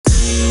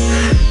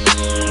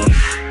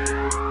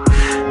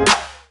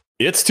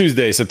It's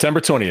Tuesday, September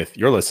 20th.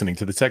 You're listening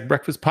to the Tech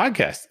Breakfast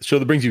Podcast, the show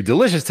that brings you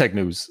delicious tech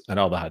news and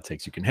all the hot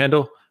takes you can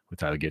handle with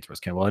Tyler Gates, Russ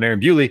Campbell, and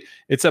Aaron Bewley.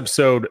 It's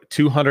episode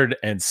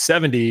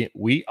 270.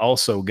 We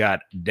also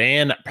got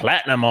Dan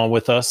Platinum on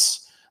with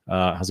us.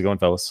 How's it going,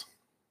 fellas?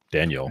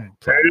 Daniel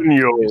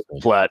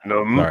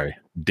Platinum. Sorry.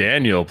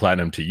 Daniel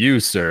Platinum to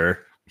you, sir.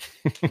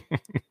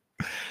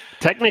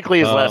 Technically,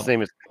 his last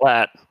name is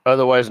Platt,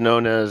 otherwise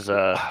known as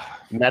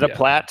Meta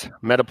Platt,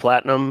 Meta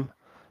Platinum,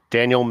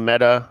 Daniel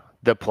Meta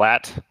the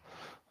Platt.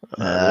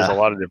 There's a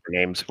lot of different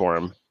names for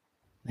him.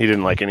 He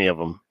didn't like any of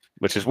them,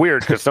 which is weird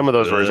because some of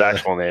those were his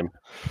actual name.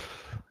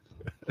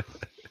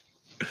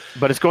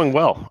 But it's going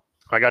well.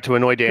 I got to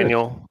annoy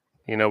Daniel.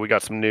 You know, we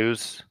got some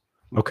news.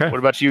 Okay. What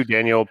about you,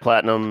 Daniel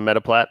Platinum, Meta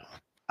Platt?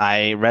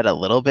 I read a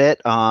little bit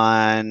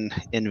on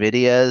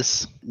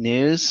NVIDIA's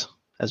news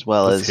as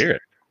well Let's as hear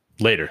it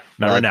later.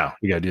 Not right now.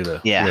 We gotta do the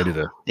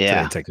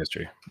today tech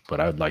history. But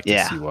I would like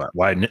to see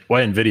why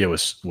NVIDIA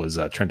was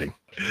trending.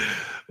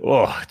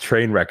 Oh,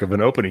 train wreck of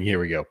an opening. Here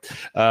we go.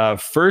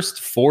 First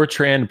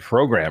Fortran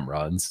program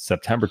runs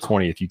September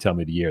 20th. You tell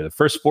me the year. The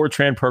first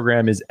Fortran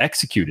program is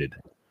executed.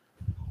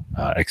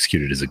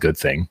 Executed is a good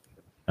thing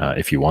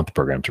if you want the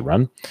program to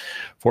run.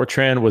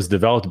 Fortran was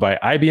developed by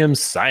IBM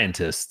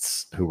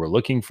scientists who were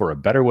looking for a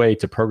better way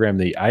to program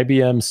the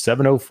IBM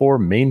 704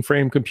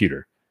 mainframe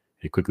computer.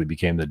 It quickly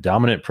became the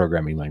dominant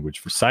programming language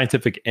for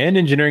scientific and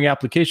engineering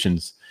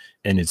applications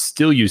and is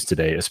still used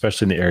today,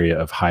 especially in the area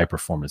of high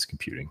performance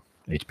computing.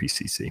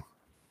 HPCC.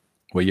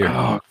 What year?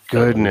 Oh,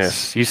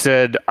 goodness. You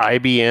said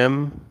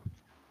IBM?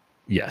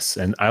 Yes.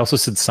 And I also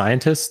said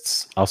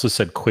scientists. I also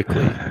said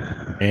quickly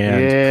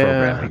and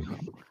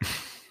programming.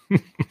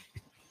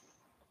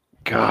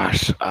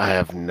 Gosh, I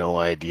have no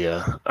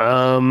idea.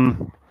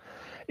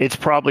 It's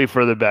probably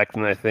further back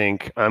than I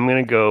think. I'm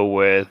going to go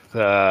with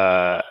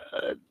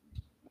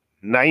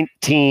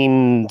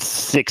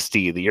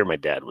 1960, the year my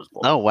dad was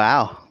born. Oh,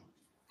 wow.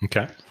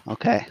 Okay.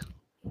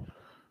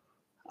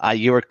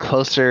 You were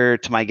closer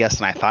to my guess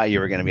than I thought you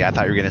were going to be. I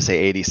thought you were going to say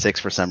 86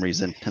 for some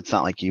reason. It's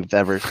not like you've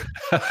ever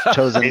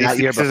chosen that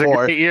year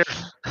before.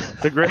 It's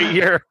a great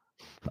year.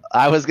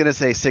 I was going to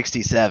say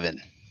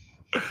 67.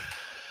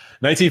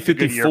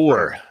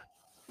 1954.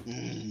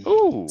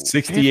 Ooh,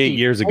 68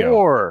 years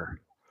ago.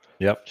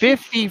 Yep.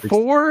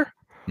 54?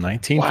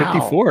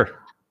 1954. Wow.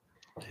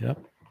 Yep.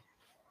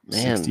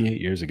 Man.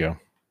 68 years ago.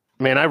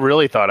 Man, I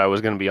really thought I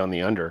was going to be on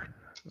the under.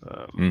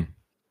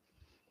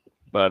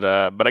 But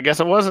I guess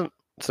I wasn't.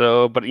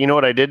 So, but you know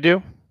what I did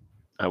do?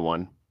 I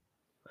won.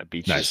 I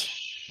beat you. Nice.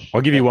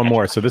 I'll give you one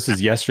more. So this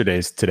is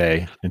yesterday's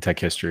today in tech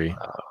history.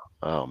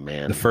 Oh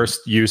man. The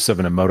first use of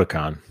an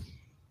emoticon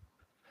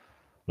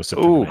was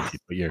September 19th.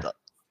 What year?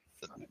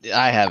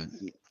 I have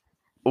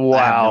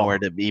nowhere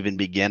to even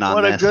begin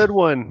on this. What a good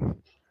one.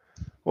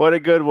 What a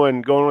good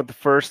one. Going with the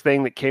first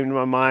thing that came to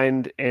my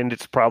mind, and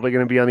it's probably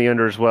going to be on the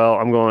under as well.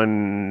 I'm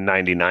going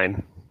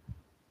 99.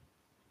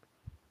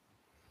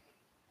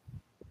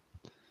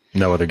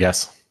 No other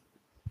guess.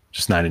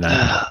 Just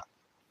 99.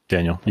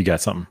 Daniel, you got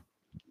something?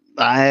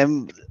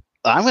 I'm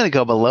going to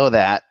go below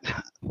that.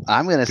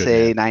 I'm going to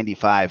say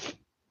 95.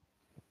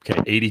 Okay,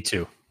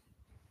 82.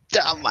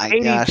 Oh my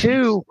 82. gosh.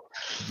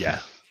 Yeah,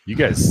 you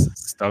guys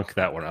stunk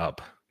that one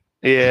up.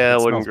 Yeah,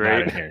 it wasn't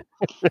great.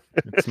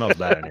 It smells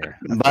bad in here.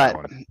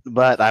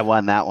 But I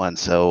won that one,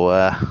 so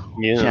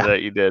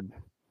that you did.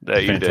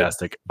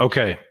 Fantastic.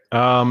 Okay.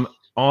 On.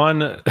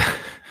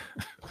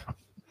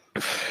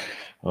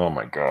 Oh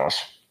my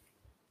gosh.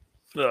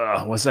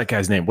 What's that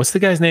guy's name? What's the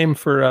guy's name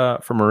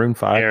for Maroon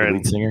 5, the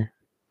lead singer?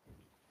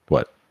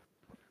 What?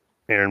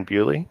 Aaron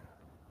Bewley.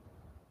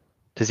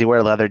 Does he wear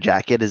a leather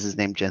jacket? Is his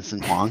name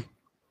Jensen Huang?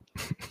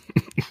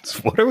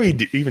 What are we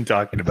even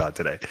talking about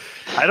today?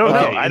 I don't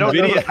know. I don't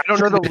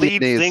know the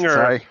lead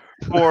singer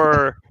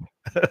for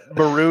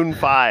Maroon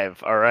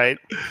 5. All right.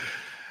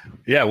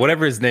 Yeah,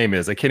 whatever his name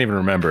is, I can't even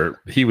remember.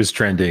 He was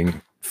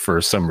trending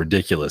for some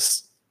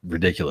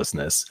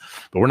ridiculousness,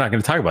 but we're not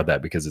going to talk about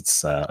that because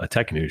it's a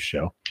tech news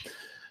show.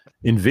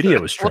 NVIDIA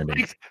was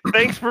trending.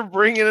 Thanks for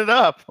bringing it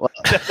up.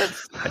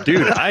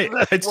 Dude,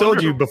 I told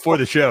you before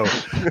the show,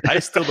 I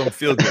still don't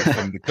feel good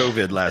from the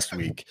COVID last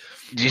week.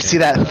 Did you see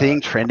that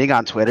thing trending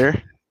on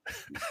Twitter?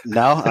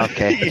 No?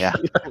 Okay, yeah.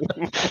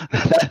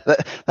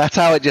 That's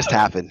how it just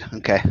happened.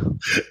 Okay.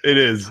 It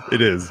is.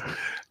 It's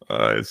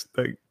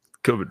like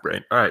COVID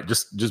brain. All right,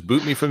 just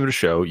boot me from the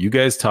show. You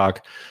guys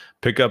talk.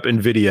 Pick up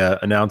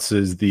NVIDIA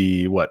announces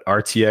the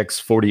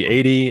RTX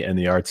 4080 and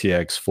the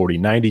RTX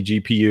 4090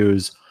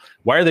 GPUs.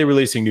 Why are they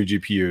releasing new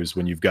GPUs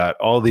when you've got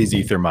all these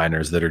Ether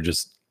miners that are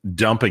just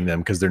dumping them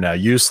because they're now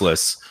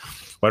useless?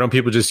 Why don't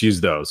people just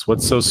use those?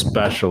 What's so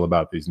special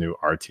about these new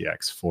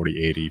RTX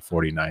 4080,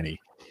 4090?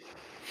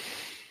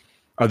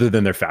 Other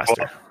than they're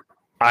faster.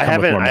 I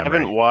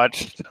haven't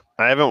watched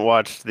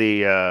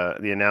the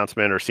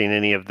announcement or seen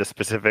any of the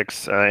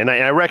specifics, and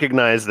I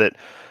recognize that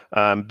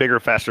bigger,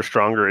 faster,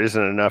 stronger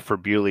isn't enough for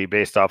Bewley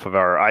based off of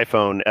our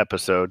iPhone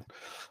episode.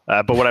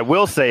 But what I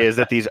will say is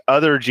that these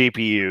other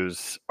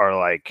GPUs are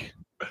like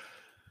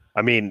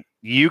I mean,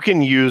 you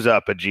can use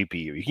up a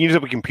GPU. You can use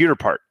up a computer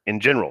part in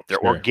general.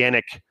 They're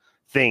organic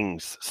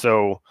things.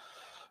 So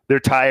they're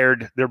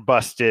tired. They're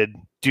busted.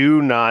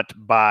 Do not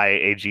buy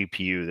a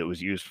GPU that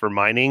was used for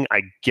mining.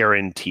 I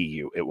guarantee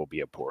you it will be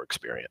a poor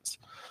experience.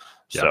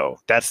 Yeah. So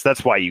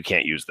that's why you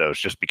can't use those,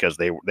 just because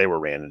they were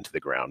ran into the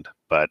ground.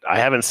 But I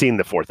haven't seen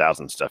the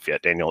 4000 stuff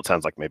yet. Daniel, it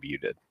sounds like maybe you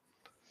did.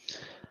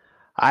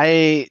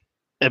 I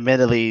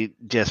admittedly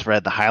just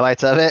read the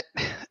highlights of it.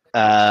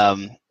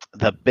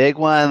 The big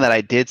one that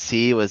I did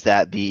see was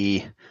that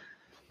the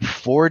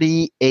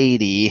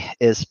 4080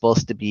 is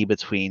supposed to be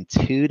between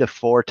 2 to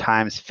 4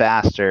 times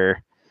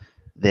faster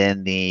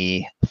than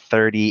the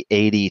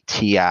 3080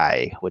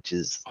 Ti, which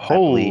is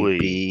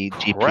the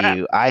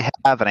GPU I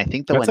have, and I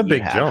think that's one a big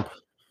you have. Jump.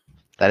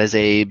 That is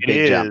a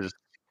big jump.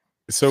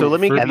 So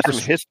let me give you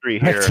some history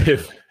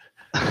here.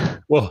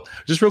 Well,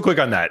 just real quick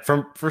on that,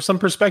 for some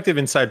perspective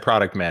inside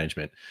product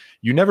management,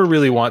 you never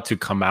really want to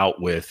come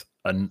out with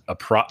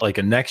like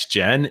a next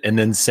gen and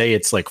then say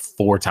it's like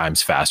 4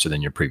 times faster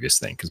than your previous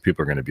thing, because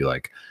people are going to be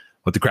like,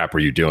 what the crap were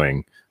you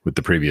doing with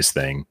the previous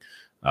thing?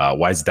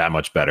 Why is it that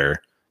much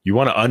better? You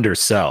want to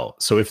undersell.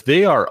 So if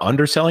they are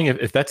underselling,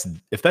 if that's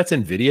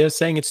NVIDIA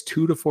saying it's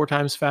 2 to 4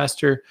 times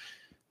faster,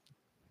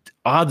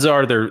 odds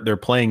are they're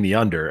playing the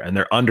under, and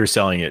they're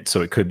underselling it,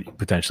 so it could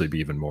potentially be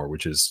even more,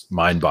 which is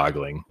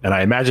mind-boggling. And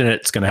I imagine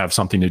it's going to have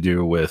something to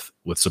do with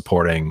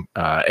supporting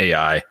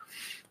AI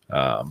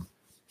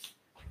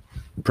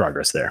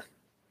progress there.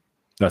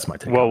 That's my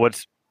take. Well,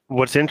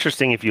 what's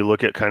interesting, if you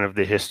look at kind of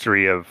the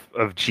history of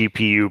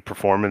GPU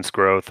performance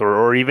growth,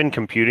 or even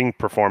computing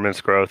performance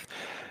growth,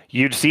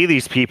 you'd see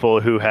these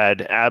people who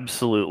had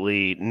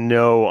absolutely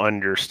no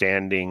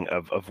understanding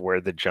of where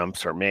the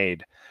jumps are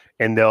made.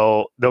 And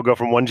they'll go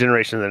from one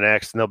generation to the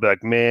next, and they'll be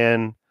like,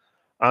 "Man,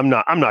 I'm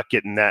not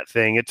getting that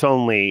thing. It's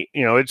only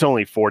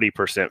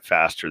 40%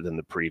 faster than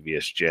the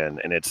previous gen."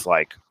 And it's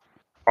like,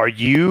 are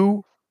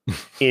you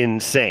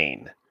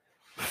insane?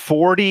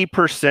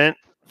 40%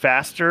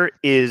 faster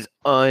is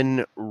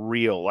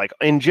unreal. Like,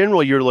 in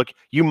general,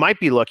 you might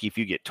be lucky if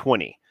you get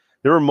 20.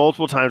 There were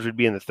multiple times we'd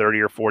be in the 30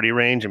 or 40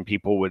 range, and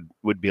people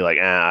would be like,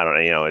 I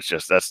don't know, it's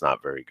just, that's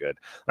not very good.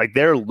 Like,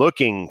 they're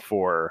looking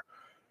for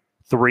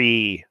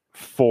 3,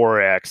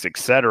 4x,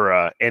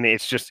 etc., and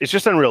it's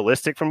just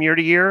unrealistic from year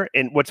to year.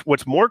 And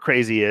what's more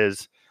crazy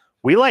is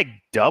we like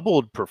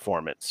doubled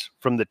performance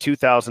from the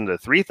 2000 to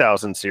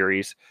 3000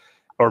 series,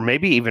 or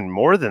maybe even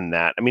more than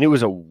that. I mean, it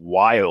was a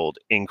wild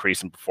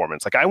increase in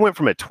performance. Like, I went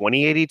from a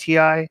 2080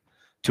 Ti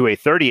to a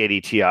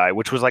 3080 Ti,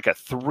 which was like a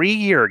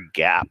 3-year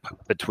gap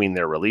between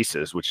their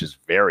releases, which is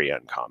very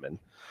uncommon.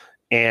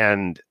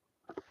 And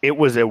it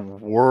was a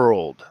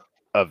world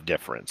of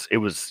difference. It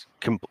was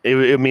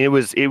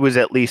it was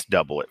at least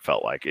double, it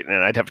felt like it.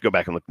 And I'd have to go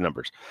back and look at the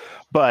numbers.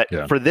 But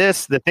for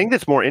this, the thing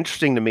that's more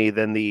interesting to me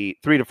than the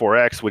 3 to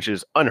 4x, which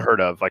is unheard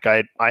of, like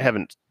I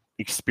haven't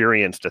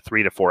experienced a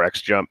 3 to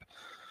 4x jump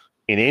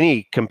in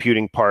any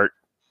computing part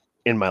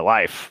in my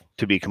life,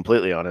 to be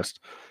completely honest.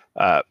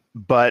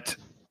 But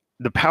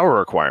the power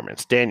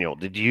requirements. Daniel,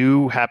 did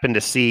you happen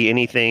to see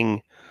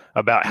anything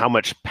about how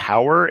much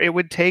power it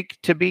would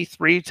take to be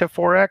 3 to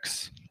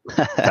 4x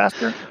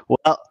faster?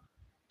 Well,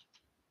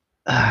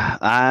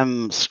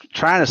 I'm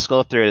trying to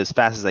scroll through it as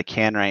fast as I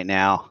can right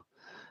now.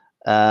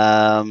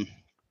 Because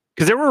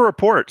there were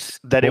reports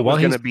that it was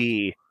going to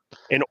be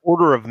an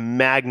order of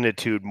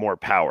magnitude more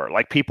power.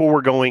 Like, people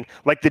were going,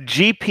 like, the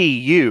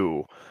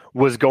GPU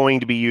was going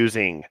to be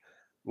using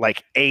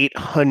like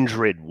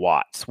 800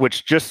 watts,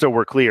 which, just so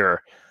we're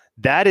clear,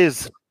 that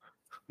is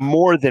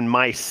more than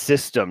my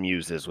system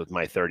uses with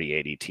my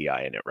 3080 Ti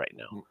in it right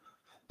now.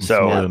 It's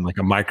more than like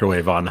a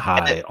microwave on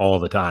high all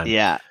the time.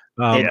 Yeah.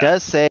 It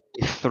does say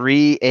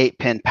 3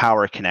 8-pin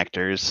power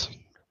connectors,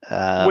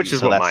 which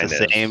is what mine is.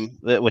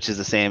 Which is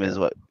the same as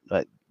what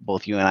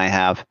both you and I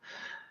have,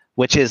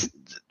 which is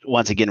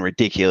once again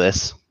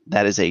ridiculous.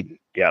 That is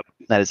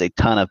a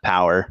ton of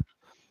power,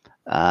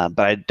 but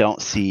I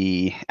don't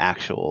see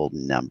actual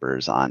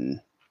numbers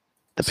on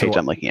the page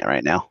I'm looking at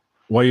right now.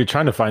 While you're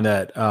trying to find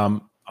that,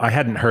 I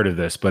hadn't heard of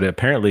this, but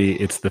apparently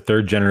it's the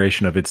 3rd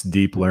generation of its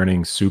deep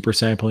learning super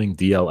sampling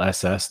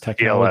DLSS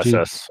technology.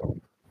 DLSS.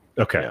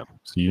 Okay,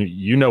 so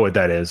you know what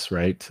that is,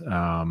 right?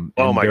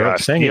 Oh my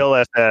gosh,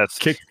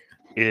 DLSS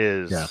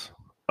is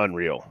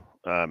unreal.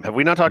 Have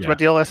we not talked about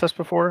DLSS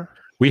before?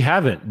 We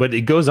haven't, but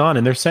it goes on,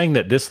 and they're saying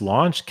that this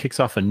launch kicks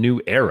off a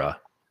new era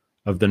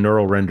of the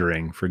neural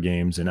rendering for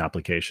games and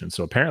applications.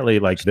 So apparently,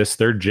 like, this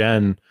 3rd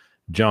gen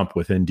jump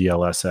within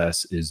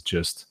DLSS is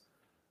just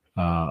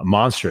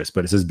monstrous.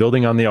 But it says,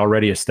 building on the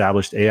already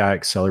established AI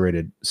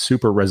accelerated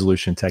super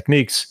resolution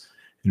techniques,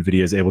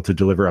 NVIDIA is able to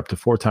deliver up to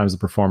 4 times the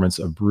performance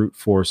of brute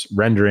force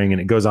rendering. And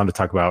it goes on to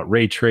talk about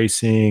ray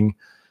tracing.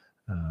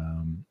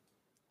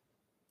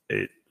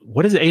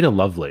 What is Ada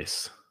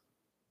Lovelace?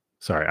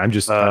 Sorry, I'm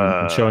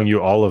showing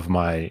you all of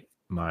my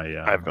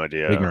I have no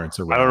idea. Ignorance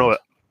around.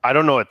 I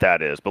don't know what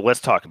that is, but let's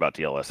talk about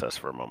DLSS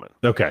for a moment.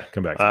 Okay,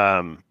 come back.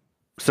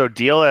 So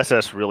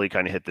DLSS really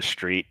kind of hit the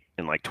street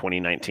in like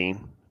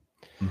 2019.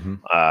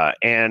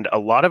 And a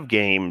lot of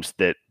games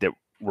that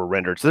were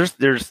rendered. So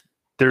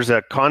there's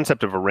a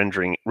concept of a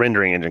rendering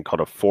engine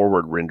called a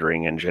forward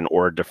rendering engine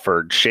or a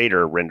deferred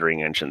shader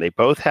rendering engine. They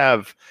both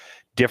have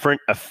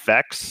different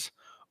effects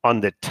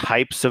on the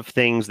types of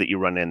things that you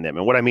run in them.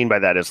 And what I mean by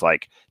that is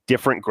like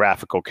different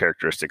graphical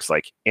characteristics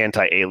like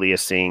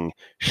anti-aliasing,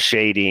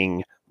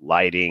 shading,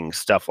 lighting,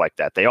 stuff like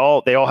that. They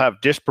all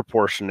have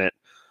disproportionate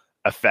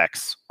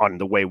effects on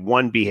the way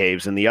one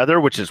behaves and the other,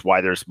 which is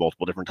why there's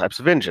multiple different types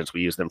of engines.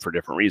 We use them for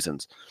different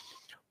reasons.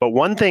 But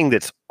one thing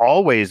that's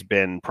always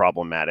been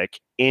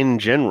problematic in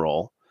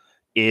general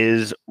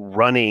is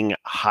running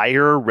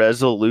higher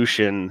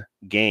resolution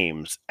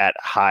games at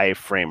high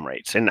frame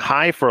rates. And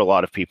high for a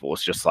lot of people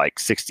is just like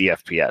 60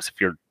 FPS.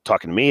 If you're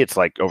talking to me, it's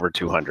like over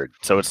 200.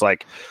 So it's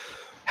like,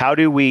 how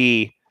do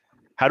we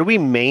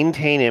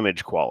maintain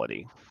image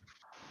quality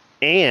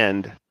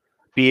and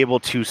be able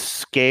to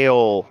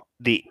scale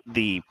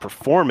the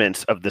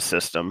performance of the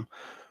system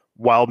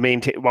while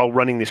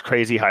running these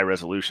crazy high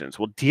resolutions?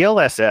 Well,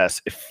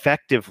 DLSS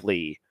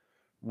effectively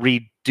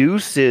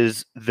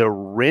reduces the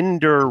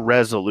render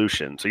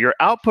resolution. So your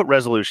output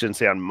resolution,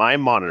 say on my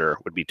monitor,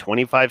 would be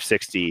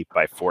 2560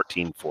 by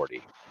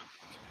 1440.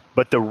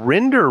 But the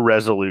render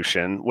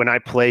resolution, when I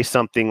play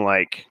something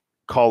like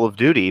Call of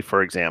Duty,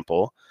 for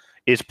example,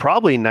 is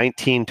probably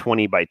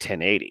 1920 by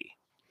 1080,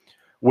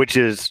 which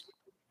is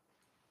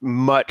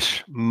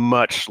much,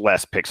 much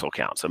less pixel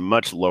count, so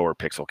much lower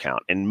pixel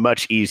count and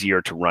much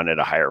easier to run at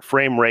a higher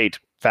frame rate,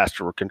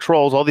 faster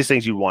controls, all these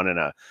things you want in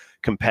a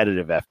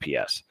competitive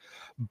FPS.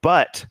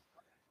 But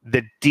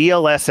the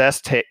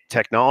DLSS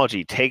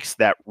technology takes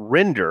that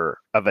render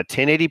of a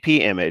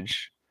 1080p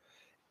image,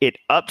 it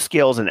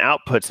upscales and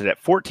outputs it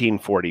at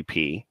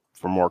 1440p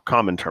for more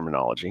common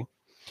terminology,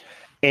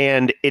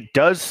 and it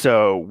does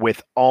so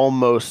with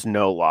almost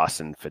no loss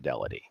in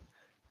fidelity.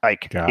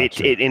 Like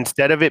gotcha. it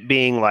instead of it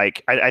being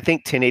like, I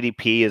think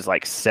 1080p is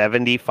like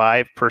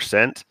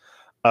 75%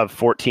 of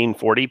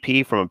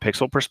 1440p from a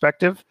pixel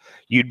perspective.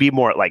 You'd be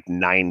more at like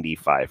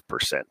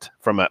 95%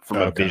 from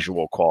a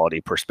visual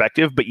quality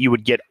perspective, but you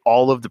would get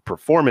all of the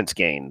performance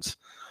gains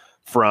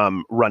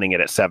from running it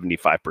at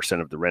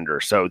 75% of the render.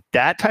 So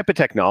that type of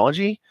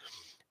technology,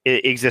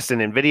 it exists in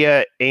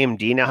NVIDIA.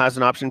 AMD now has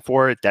an option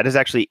for it. That has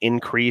actually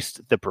increased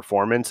the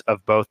performance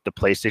of both the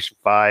PlayStation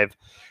 5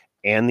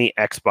 and the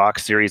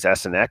Xbox Series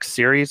S and X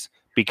series,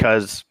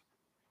 because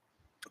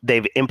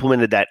they've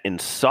implemented that in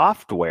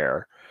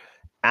software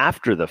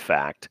after the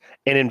fact.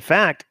 And in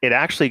fact, it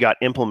actually got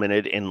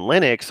implemented in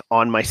Linux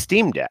on my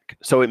Steam Deck.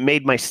 So it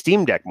made my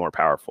Steam Deck more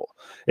powerful.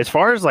 As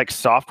far as like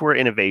software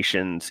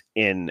innovations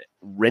in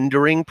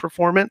rendering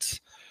performance,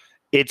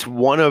 it's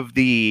one of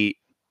the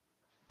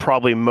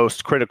probably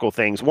most critical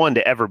things, one,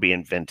 to ever be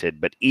invented,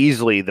 but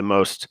easily the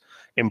most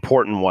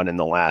important one in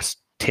the last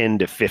 10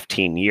 to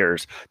 15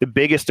 years. The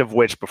biggest of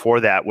which before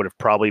that would have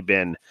probably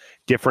been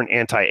different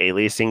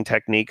anti-aliasing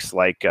techniques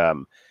like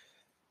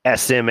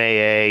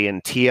SMAA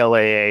and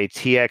TLAA,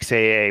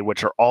 TXAA,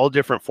 which are all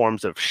different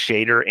forms of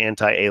shader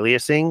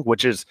anti-aliasing,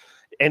 which is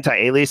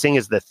anti-aliasing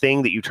is the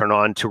thing that you turn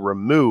on to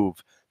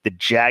remove the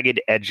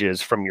jagged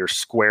edges from your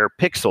square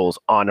pixels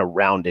on a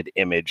rounded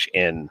image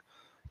in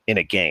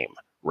a game.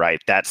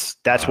 Right. That's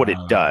what it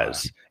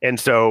does. And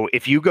so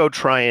if you go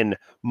try and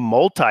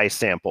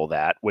multi-sample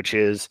that, which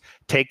is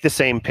take the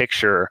same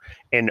picture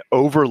and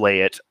overlay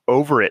it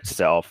over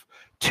itself,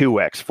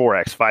 2x,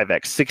 4x,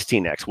 5x,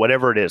 16x,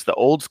 whatever it is, the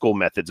old school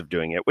methods of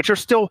doing it, which are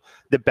still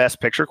the best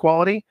picture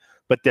quality,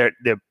 but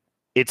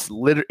it's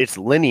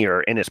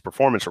linear in its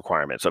performance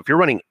requirements. So if you're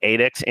running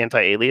 8x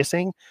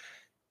anti-aliasing,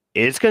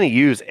 it's going to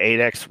use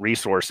 8x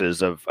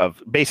resources of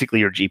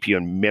basically your GPU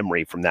and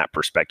memory from that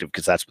perspective,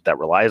 because that's what that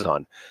relies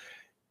on.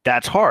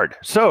 That's hard.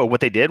 So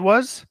what they did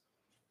was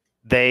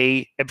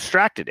they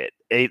abstracted it.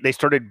 They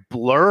started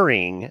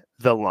blurring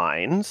the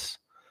lines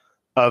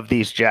of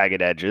these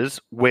jagged edges,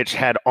 which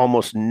had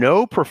almost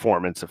no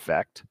performance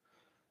effect,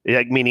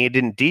 meaning it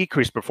didn't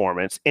decrease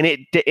performance, and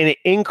it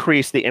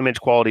increased the image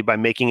quality by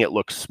making it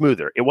look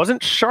smoother. It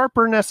wasn't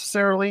sharper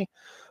necessarily,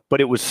 but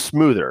it was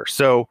smoother.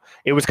 So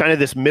it was kind of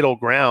this middle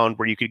ground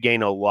where you could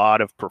gain a lot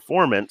of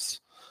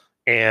performance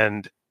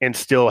and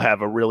still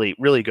have a really,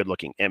 really good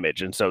looking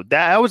image. And so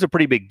that was a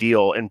pretty big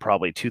deal in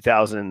probably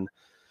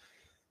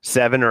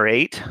 2007 or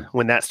 8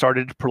 when that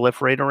started to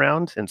proliferate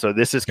around. And so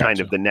this is kind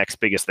of the next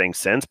biggest thing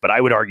since, but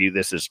I would argue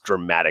this is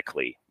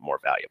dramatically more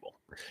valuable.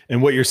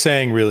 And what you're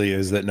saying really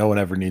is that no one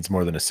ever needs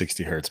more than a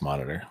 60 hertz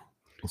monitor.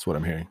 That's what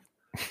I'm hearing.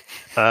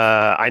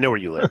 I know where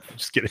you live.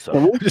 Just kidding.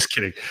 So. Just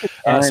kidding.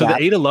 So the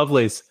Ada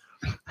Lovelace,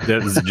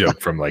 that was a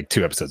joke from like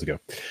 2 episodes ago.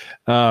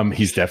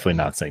 He's definitely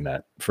not saying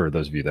that, for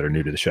those of you that are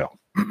new to the show.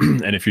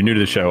 And if you're new to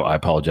the show, I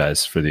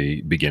apologize for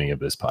the beginning of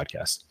this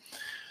podcast.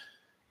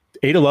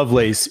 Ada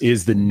Lovelace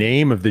is the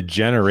name of the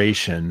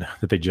generation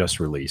that they just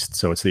released.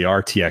 So it's the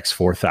RTX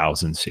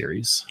 4000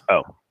 series.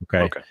 Oh,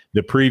 okay.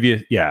 The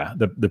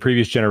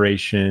previous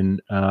generation.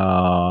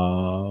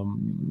 I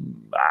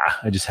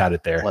just had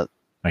it there.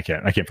 I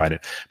can't find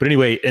it. But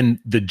anyway, and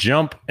the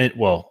jump, and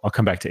well, I'll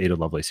come back to Ada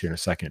Lovelace here in a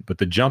second. But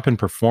the jump in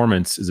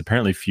performance is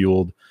apparently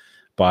fueled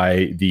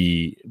by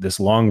this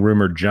long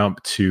rumored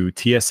jump to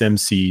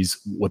TSMC's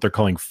what they're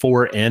calling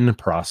 4N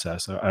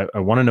process. I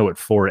want to know what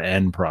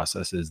 4N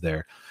process is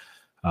there.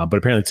 But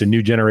apparently it's a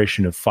new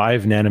generation of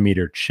 5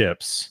 nanometer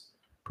chips,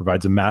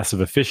 provides a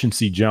massive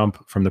efficiency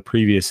jump from the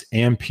previous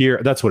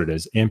Ampere. That's what it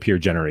is, Ampere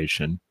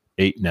generation,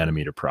 8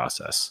 nanometer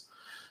process.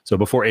 So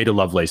before Ada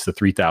Lovelace, the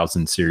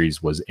 3000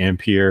 series was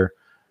Ampere.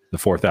 The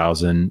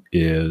 4000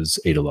 is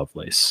Ada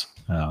Lovelace.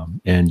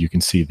 And you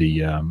can see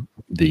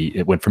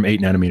it went from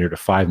 8 nanometer to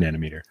 5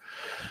 nanometer.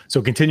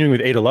 So continuing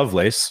with Ada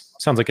Lovelace,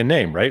 sounds like a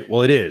name, right?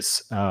 Well, it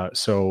is.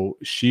 So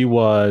she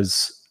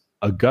was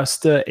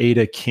Augusta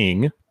Ada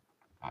King,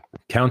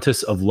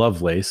 Countess of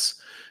Lovelace.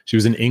 She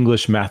was an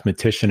English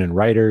mathematician and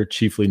writer,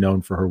 chiefly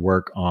known for her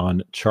work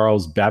on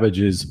Charles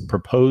Babbage's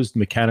proposed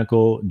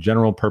mechanical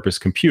general purpose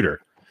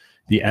computer,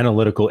 the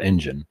analytical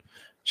engine.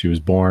 She was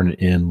born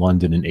in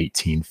London in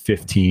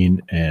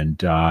 1815 and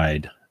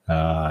died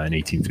in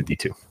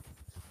 1852.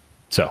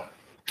 So,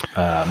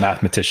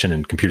 mathematician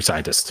and computer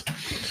scientist.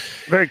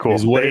 Very cool.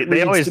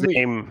 They always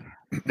name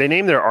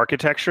their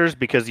architectures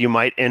because you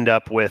might end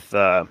up with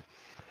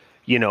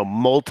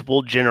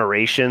multiple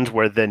generations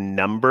where the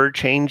number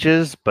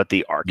changes, but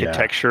the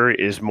architecture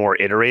is more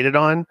iterated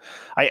on.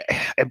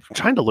 I'm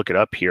trying to look it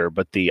up here,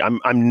 but I'm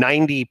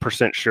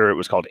 90% sure it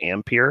was called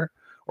Ampere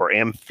or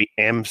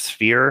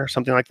Amsphere,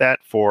 something like that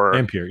for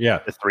Ampere,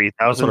 the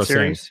 3000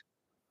 series.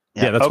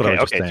 Yeah, that's what I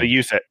was just saying.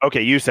 So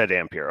you said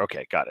Ampere.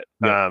 Okay, got it.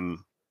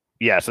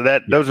 Yeah. So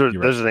those are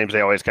the names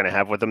they always kind of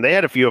have with them. They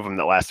had a few of them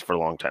that lasted for a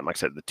long time. Like I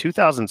said, the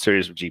 2000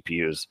 series of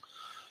GPUs,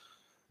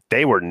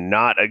 they were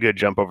not a good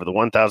jump over the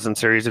 1000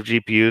 series of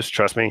GPUs.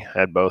 Trust me, I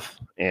had both,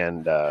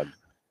 and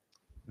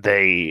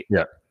they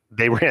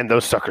ran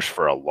those suckers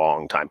for a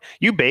long time.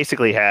 You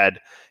basically had,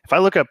 if I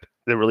look up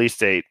the release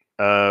date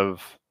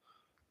of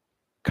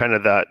kind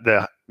of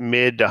the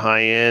mid to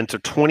high end, so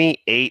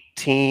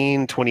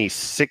 2018,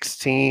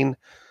 2016,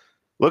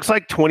 looks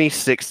like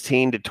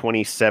 2016 to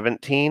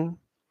 2017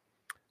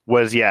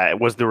 was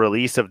the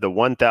release of the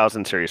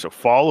 1000 series. So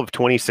fall of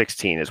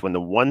 2016 is when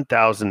the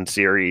 1000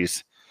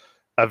 series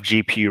of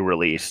GPU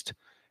released.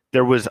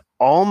 There was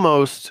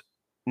almost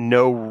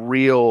no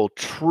real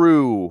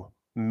true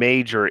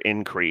major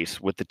increase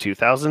with the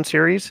 2000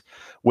 series,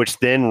 which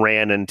then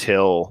ran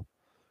until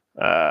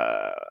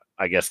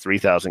I guess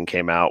 3000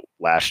 came out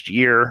last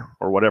year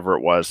or whatever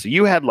it was. So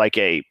you had like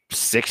a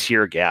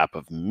 6-year gap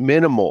of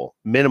minimal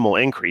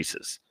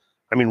increases.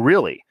 I mean,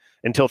 really,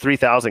 until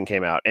 3000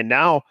 came out. And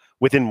now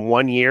within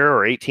 1 year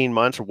or 18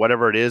 months or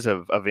whatever it is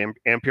of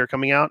Ampere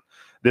coming out,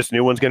 this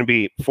new one's going to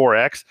be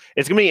 4X.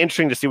 It's going to be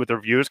interesting to see what the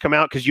reviews come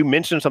out, because you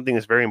mentioned something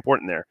that's very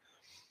important there.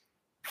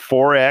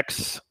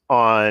 4X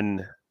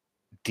on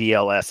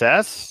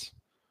DLSS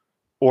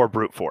or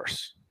brute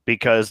force,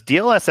 because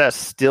DLSS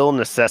still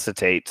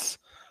necessitates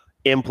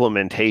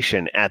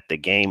implementation at the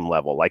game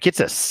level. Like, it's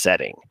a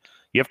setting.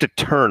 You have to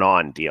turn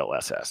on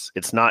DLSS.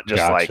 It's not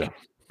just like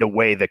the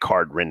way the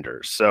card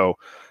renders. So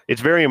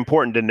it's very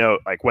important to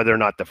note, like, whether or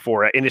not the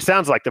 4X, and it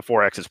sounds like the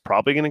 4X is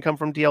probably going to come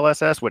from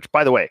DLSS, which,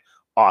 by the way,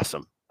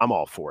 awesome. I'm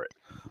all for it.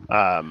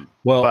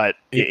 But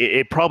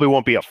it probably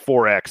won't be a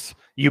 4X.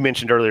 You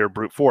mentioned earlier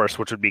brute force,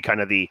 which would be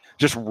kind of the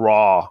just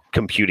raw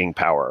computing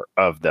power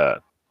of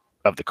the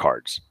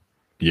cards.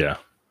 Yeah.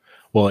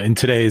 Well, in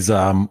today's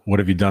what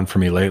have you done for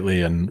me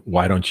lately, and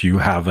why don't you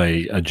have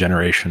a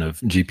generation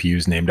of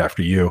GPUs named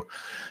after you?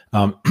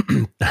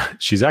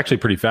 She's actually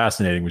pretty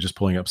fascinating. We're just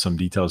pulling up some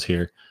details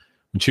here.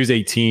 When she was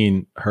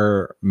 18,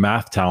 her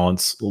math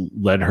talents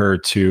led her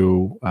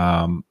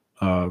to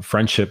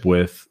friendship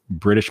with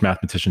British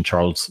mathematician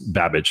Charles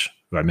Babbage,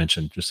 who I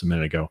mentioned just a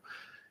minute ago.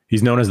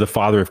 He's known as the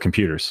father of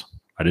computers.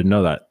 I didn't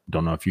know that.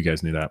 Don't know if you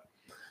guys knew that.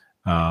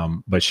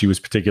 But she was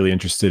particularly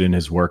interested in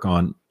his work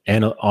on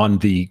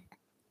the,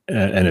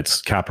 and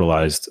it's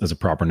capitalized as a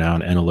proper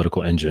noun,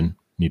 analytical engine.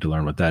 Need to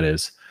learn what that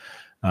is.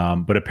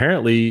 But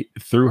apparently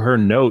through her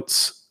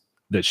notes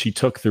that she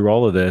took through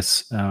all of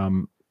this,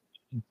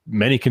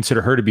 many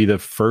consider her to be the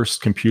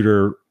first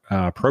computer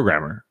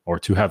programmer, or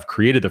to have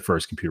created the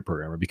first computer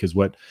programmer, because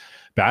what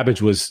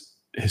Babbage was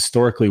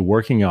historically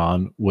working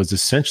on was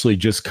essentially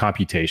just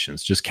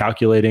computations, just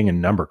calculating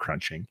and number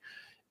crunching.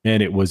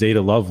 And it was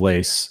Ada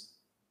Lovelace,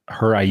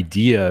 her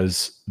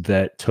ideas,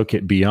 that took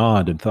it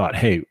beyond and thought,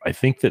 hey, I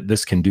think that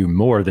this can do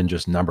more than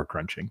just number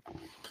crunching.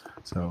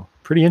 So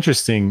pretty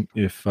interesting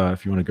if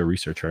you want to go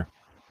research her.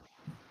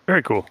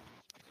 Very cool.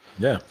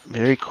 Yeah.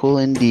 Very cool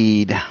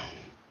indeed.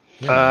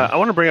 I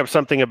want to bring up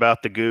something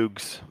about the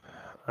Googs.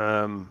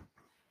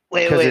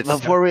 Wait,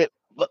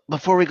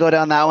 before we go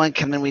down that one,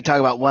 can we talk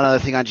about one other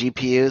thing on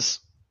GPUs?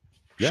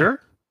 Yeah.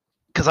 Sure.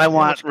 Because I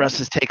want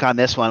Russ's take on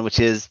this one, which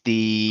is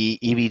the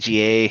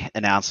EVGA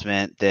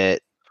announcement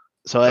that.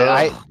 So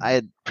I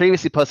had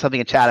previously posted something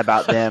in chat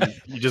about them.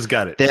 You just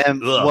got it.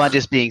 One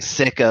just being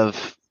sick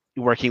of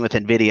working with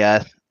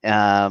NVIDIA,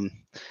 and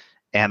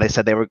they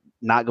said they were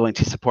not going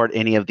to support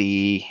any of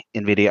the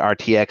NVIDIA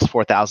RTX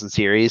 4000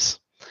 series.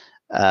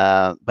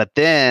 But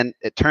then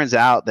it turns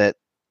out that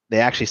they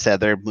actually said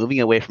they're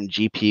moving away from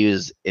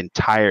GPUs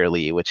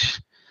entirely,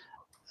 which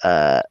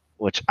I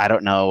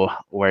don't know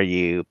where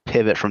you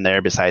pivot from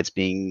there besides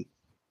being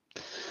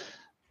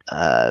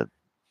they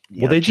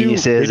do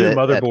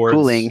motherboards.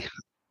 Cooling.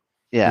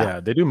 Yeah,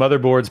 they do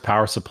motherboards,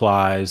 power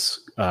supplies,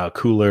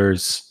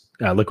 coolers,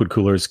 liquid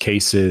coolers,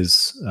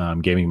 cases,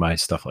 gaming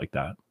mice, stuff like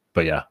that.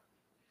 But yeah,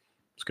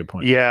 it's a good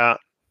point. Yeah.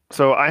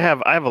 So I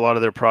have a lot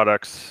of their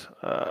products.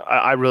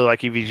 I really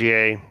like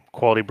EVGA,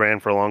 quality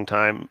brand for a long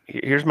time.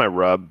 Here's my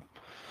rub.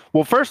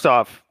 Well, first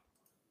off,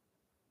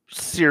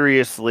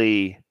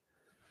 seriously,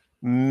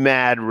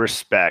 mad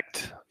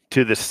respect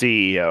to the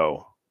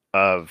CEO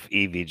of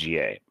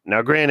EVGA.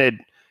 Now, granted,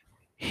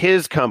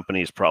 his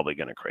company is probably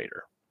going to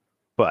crater,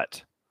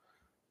 but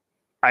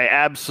I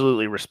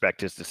absolutely respect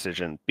his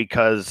decision,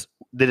 because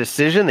the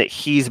decision that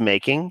he's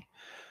making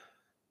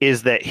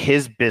is that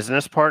his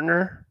business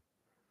partner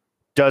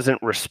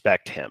doesn't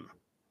respect him.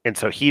 And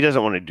so he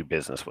doesn't want to do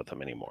business with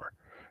him anymore.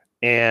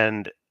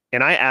 And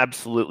I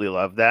absolutely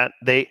love that.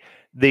 Do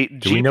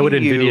we know what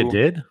NVIDIA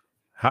did?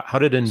 How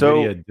did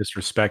NVIDIA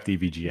disrespect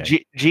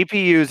EVGA?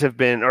 GPUs have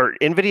been, or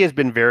NVIDIA has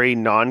been very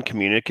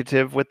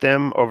non-communicative with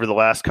them over the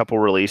last couple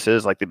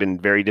releases. Like, they've been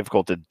very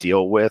difficult to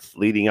deal with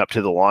leading up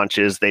to the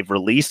launches. They've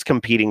released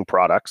competing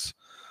products,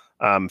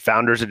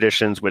 Founders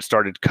Editions, which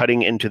started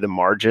cutting into the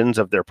margins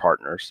of their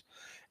partners.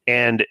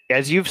 And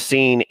as you've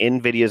seen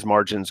NVIDIA's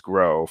margins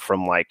grow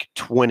from like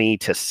 20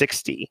 to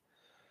 60,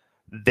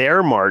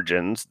 their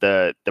margins,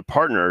 the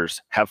partners,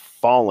 have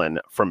fallen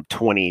from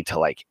 20 to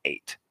like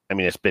 8. I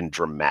mean, it's been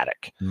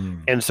dramatic.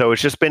 And so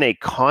it's just been a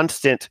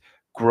constant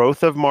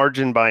growth of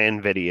margin by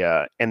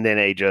NVIDIA, and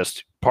then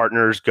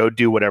partners go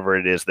do whatever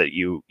it is that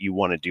you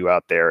want to do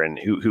out there, and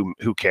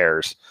who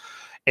cares.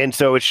 And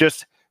so it's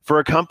just, for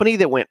a company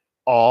that went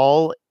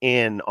all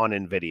in on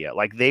NVIDIA,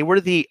 like they were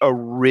the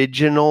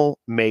original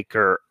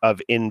maker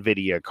of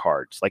NVIDIA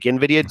cards. Like,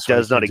 NVIDIA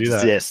does not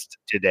exist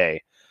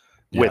today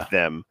with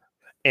them.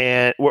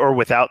 Or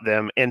without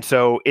them. And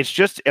so it's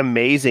just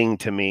amazing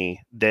to me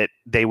that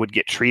they would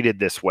get treated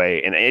this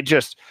way. And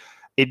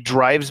it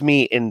drives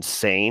me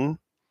insane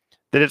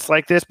that it's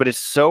like this, but it's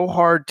so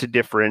hard to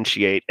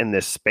differentiate in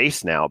this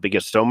space now,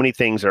 because so many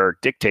things are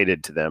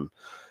dictated to them,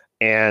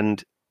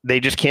 and they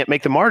just can't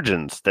make the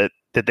margins that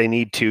they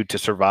need to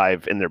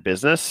survive in their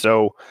business.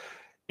 So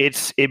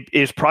it's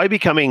probably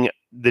becoming,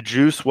 the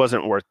juice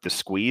wasn't worth the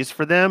squeeze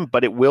for them,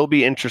 but it will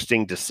be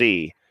interesting to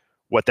see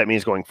what that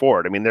means going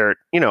forward. I mean,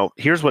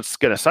 here's what's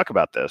going to suck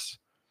about this.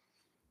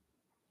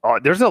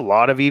 There's a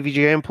lot of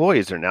EVGA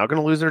employees that are now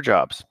going to lose their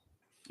jobs,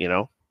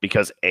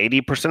 because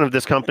 80% of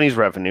this company's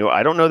revenue,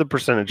 I don't know the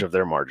percentage of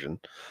their margin,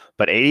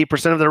 but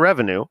 80% of their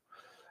revenue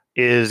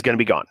is going to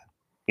be gone,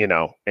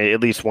 at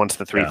least once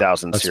the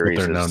 3000 series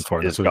is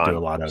gone. Do a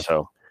lot of.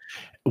 So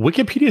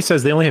Wikipedia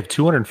says they only have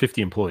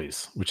 250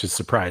 employees, which is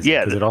surprising,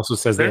 because it also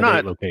says they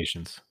have 8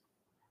 locations.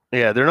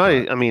 Yeah, they're not.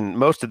 I mean,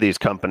 most of these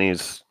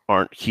companies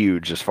aren't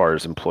huge as far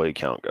as employee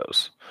count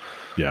goes.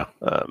 Yeah.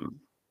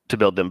 To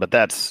build them, but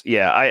that's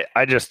I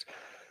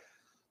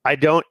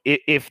don't.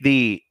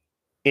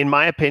 In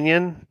my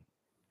opinion,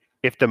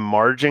 if the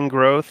margin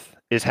growth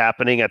is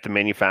happening at the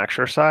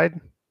manufacturer side,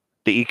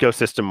 the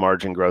ecosystem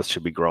margin growth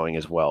should be growing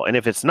as well. And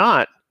if it's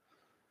not,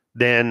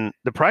 then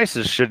the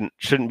prices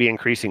shouldn't be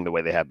increasing the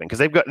way they have been, because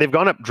they've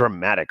gone up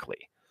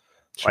dramatically.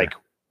 Sure. Like,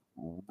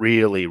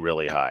 really,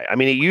 really high. I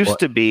mean, it used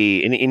to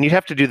be, and you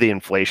have to do the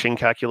inflation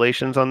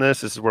calculations on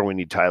this. This is where we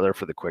need Tyler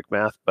for the quick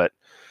math, but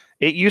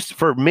it used to,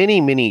 for many,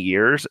 many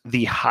years,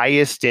 the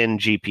highest end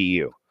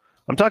GPU,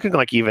 I'm talking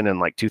like even in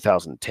like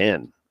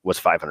 2010, was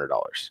 $500.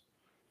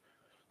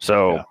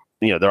 So,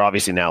 they're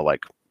obviously now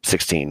like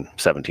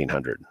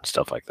 1700,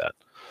 stuff like that.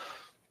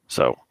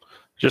 So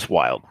just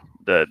wild,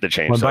 the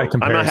change. So I'm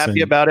not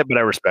happy about it, but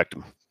I respect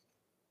them.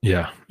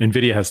 Yeah.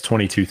 NVIDIA has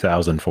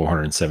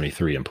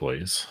 22,473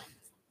 employees.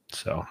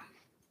 So,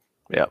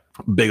 yeah,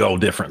 big old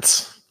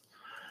difference.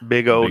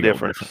 Big old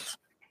difference.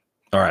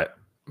 All right,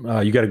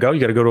 you got to go. You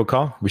got to go to a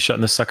call. We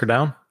shutting this sucker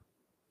down.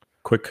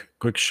 Quick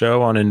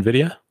show on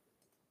NVIDIA.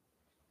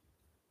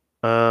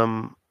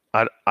 I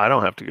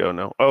don't have to go.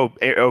 No.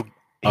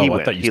 He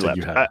went. I thought you said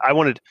you had.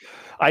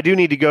 I do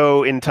need to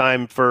go in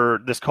time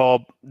for this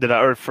call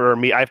for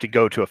me. I have to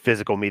go to a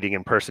physical meeting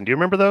in person. Do you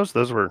remember those?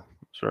 Those were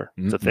sure.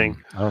 It's a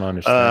thing. I don't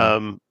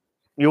understand.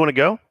 You want to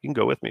go? You can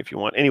go with me if you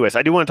want. Anyways,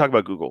 I do want to talk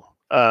about Google.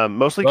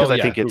 Mostly because I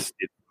think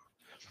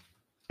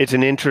it's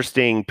an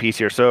interesting piece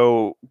here.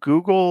 So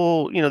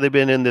Google, they've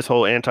been in this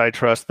whole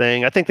antitrust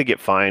thing. I think they get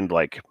fined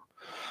like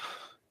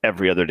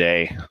every other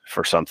day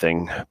for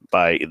something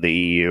by the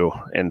EU,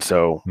 and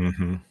so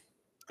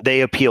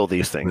they appeal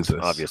these things.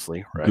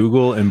 Obviously, right?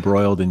 Google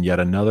embroiled in yet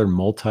another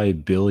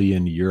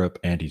multi-billion Europe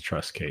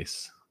antitrust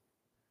case.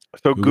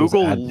 So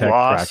Google lost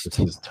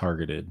practices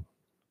targeted.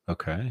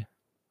 Okay.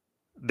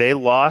 They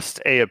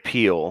lost a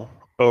appeal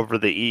over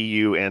the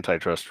EU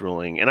antitrust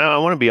ruling. And I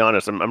want to be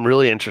honest, I'm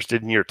really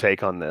interested in your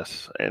take on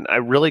this. And I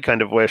really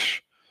kind of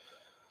wish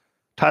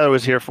Tyler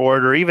was here for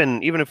it, or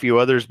even a few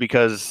others,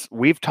 because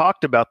we've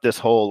talked about this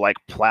whole like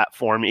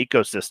platform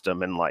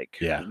ecosystem and like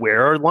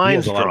where are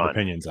lines drawn. He has a lot of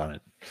opinions on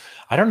it.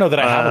 I don't know that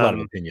I have a lot of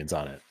opinions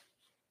on it.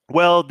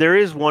 Well, there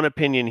is one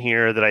opinion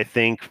here that I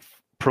think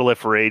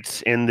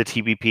proliferates in the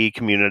TBP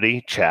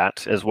community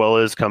chat, as well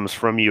as comes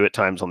from you at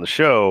times on the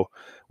show,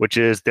 which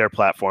is their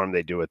platform.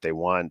 They do what they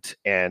want.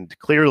 And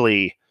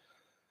clearly,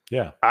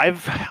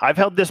 I've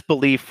held this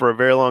belief for a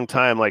very long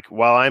time. Like,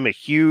 while I'm a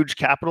huge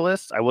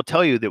capitalist, I will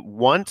tell you that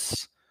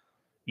once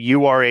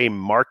you are a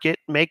market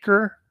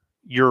maker,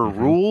 your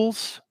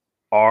rules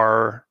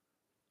are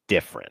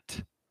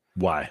different.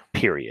 Why?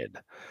 Period.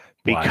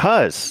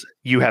 Because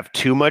you have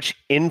too much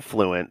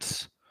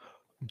influence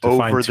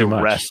over the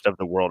rest of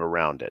the world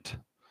around it.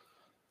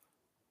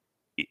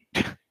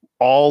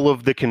 All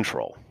of the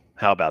control.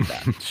 How about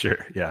that?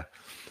 Sure, yeah.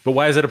 But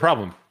why is it a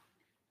problem?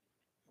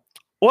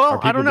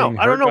 Well, I don't know.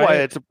 I don't know why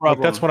it's a problem.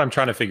 Like, that's what I'm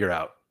trying to figure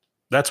out.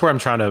 That's where I'm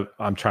trying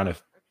to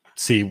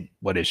see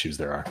what issues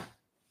there are.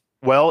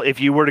 Well, if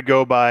you were to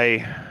go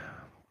by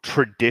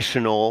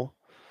traditional,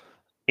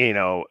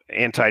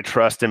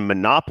 antitrust and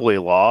monopoly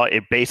law,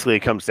 it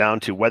basically comes down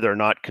to whether or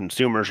not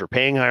consumers are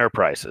paying higher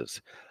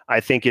prices.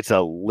 I think it's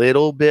a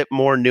little bit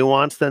more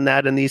nuanced than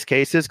that in these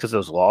cases, because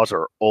those laws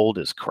are old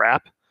as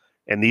crap,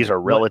 and these are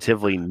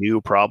relatively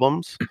new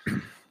problems.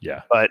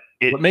 Yeah. But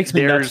what makes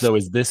me nuts, though,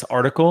 is this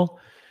article,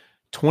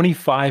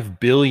 $25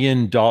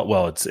 billion.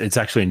 Well, it's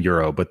actually in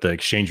euro, but the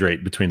exchange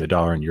rate between the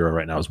dollar and euro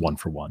right now is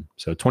 1-for-1.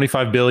 So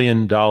 $25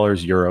 billion,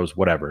 euros,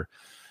 whatever.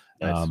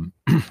 Nice.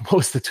 What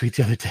was the tweet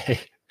the other day?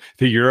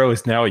 The euro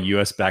is now a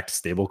US-backed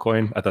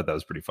stablecoin. I thought that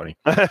was pretty funny.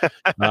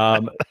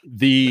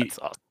 The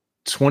awesome.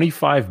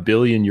 25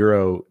 billion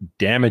euro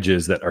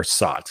damages that are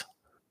sought.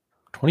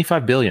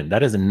 25 billion.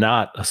 That is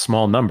not a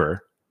small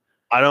number.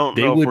 I don't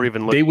know if we're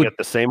even looking at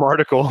the same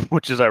article,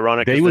 which is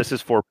ironic because this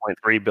is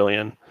 4.3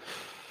 billion.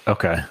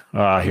 Okay.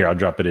 Here, I'll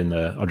drop it in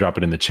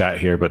the chat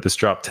here, but this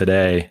dropped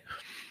today.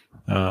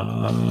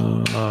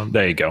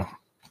 There you go.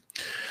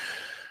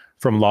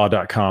 From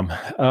law.com.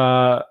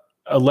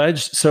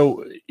 Alleged,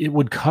 so it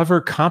would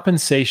cover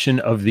compensation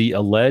of the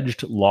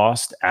alleged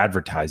lost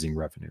advertising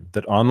revenue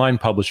that online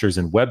publishers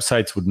and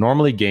websites would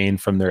normally gain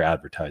from their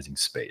advertising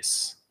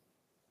space.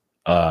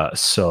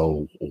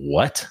 So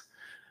what?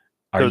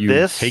 Are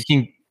you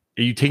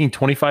taking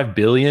 25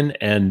 billion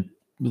and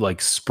like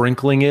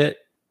sprinkling it,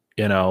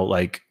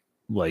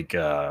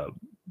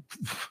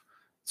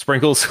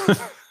 sprinkles?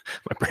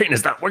 My brain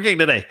is not working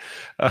today.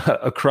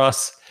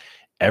 Across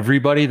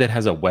everybody that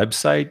has a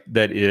website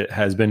that it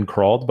has been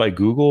crawled by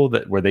Google,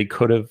 where they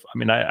could have. I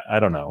mean, I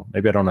don't know.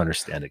 Maybe I don't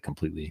understand it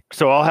completely.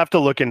 So I'll have to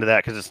look into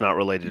that because it's not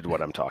related to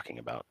what I'm talking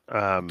about.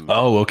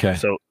 Okay.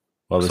 So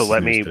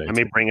let me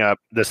bring up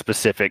the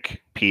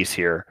specific piece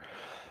here,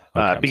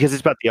 because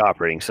it's about the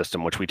operating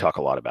system, which we talk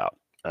a lot about.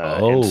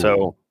 And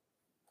so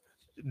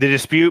the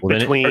dispute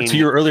between, to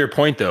your earlier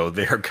point, though,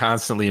 they are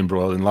constantly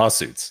embroiled in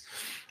lawsuits.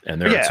 And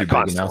there are two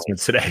big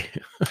announcements today.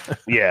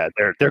 Yeah,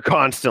 they're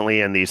constantly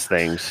in these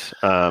things,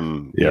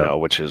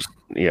 which is,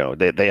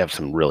 they have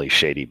some really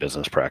shady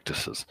business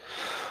practices,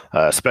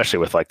 especially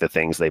with like the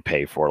things they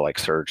pay for, like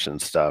search and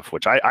stuff,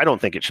 which I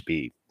don't think it should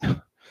be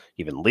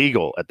even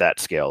legal at that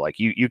scale. Like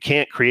you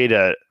can't create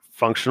a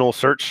functional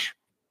search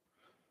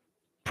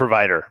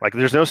provider. Like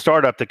there's no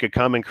startup that could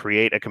come and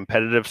create a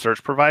competitive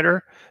search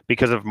provider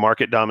because of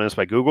market dominance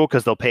by Google,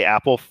 because they'll pay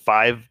Apple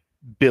 $5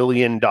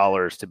 billion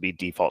to be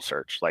default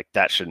search. Like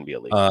that shouldn't be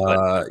illegal.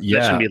 Let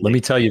me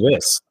tell you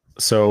this.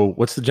 So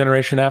what's the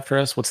generation after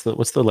us? What's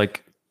the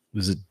like,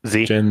 is it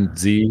Z? Gen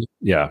Z?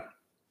 Yeah.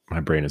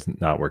 My brain is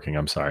not working.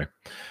 I'm sorry.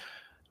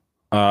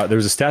 There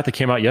was a stat that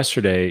came out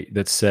yesterday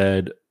that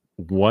said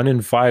 1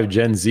 in 5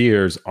 Gen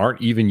Zers aren't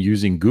even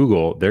using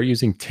Google. They're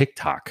using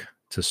TikTok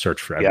to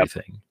search for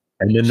everything. Yep.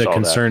 And then the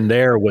concern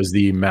there was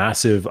the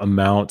massive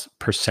amount,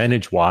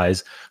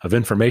 percentage-wise, of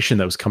information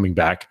that was coming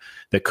back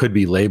that could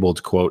be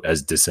labeled, quote,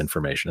 as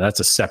disinformation. That's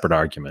a separate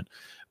argument.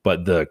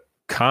 But the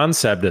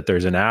concept that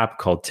there's an app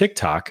called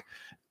TikTok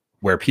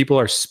where people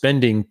are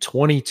spending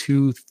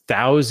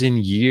 22,000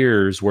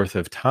 years worth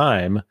of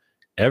time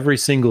every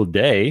single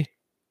day,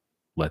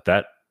 let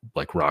that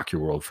like rock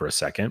your world for a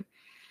second.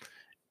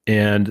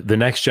 And the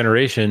next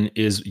generation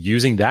is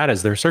using that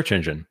as their search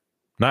engine,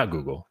 not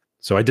Google.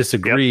 So I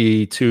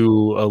disagree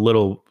to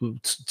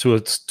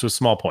a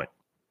small point.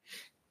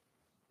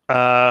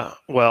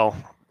 Well,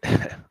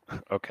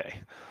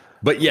 okay.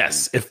 But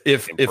yes,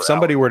 if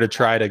somebody were to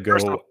try to go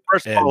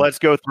first of all, let's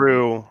go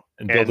through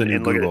and build a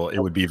new Google, it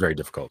would be very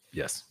difficult.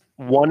 Yes.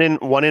 1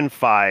 in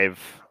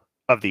 5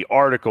 of the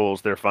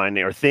articles they're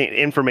finding or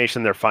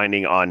information they're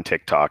finding on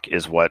TikTok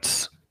is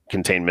what's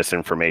contain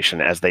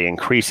misinformation, as they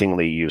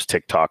increasingly use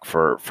TikTok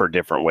for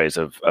different ways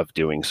of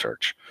doing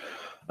search.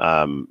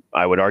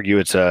 I would argue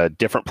it's a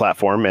different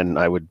platform, and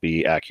I would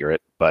be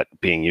accurate, but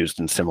being used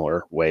in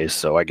similar ways.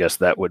 So I guess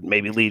that would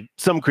maybe lead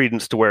some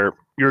credence to where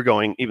you're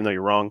going, even though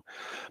you're wrong.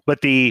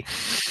 But the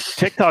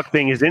TikTok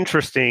thing is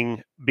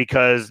interesting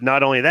because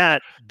not only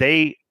that,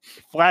 they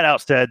flat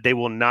out said they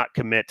will not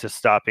commit to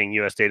stopping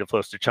U.S. data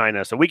flows to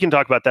China. So we can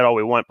talk about that all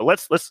we want, but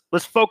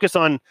let's focus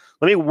on.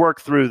 Let me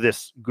work through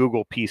this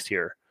Google piece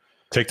here.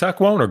 TikTok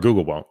won't, or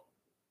Google won't?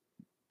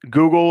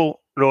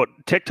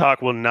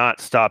 TikTok will not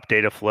stop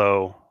data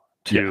flow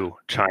to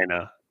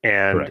China,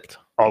 and correct.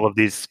 All of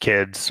these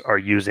kids are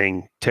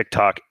using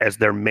TikTok as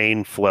their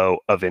main flow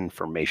of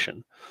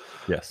information.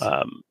 Yes.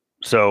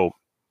 So,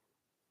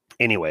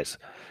 anyways,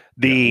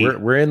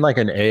 we're in like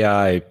an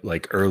AI,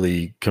 like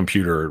early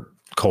computer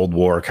Cold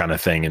War kind of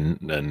thing,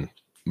 and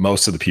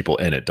most of the people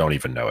in it don't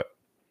even know it.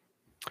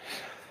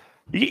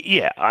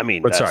 Yeah, I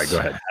mean, but sorry, go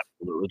ahead.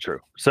 Absolutely true.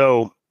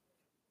 So,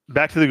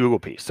 back to the Google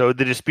piece. So,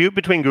 the dispute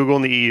between Google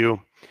and the EU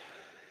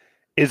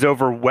is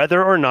over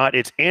whether or not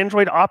its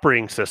Android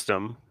operating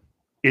system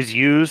is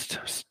used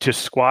to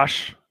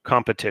squash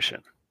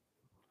competition.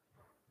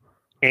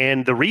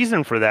 And the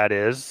reason for that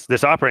is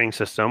this operating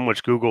system,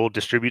 which Google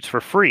distributes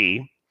for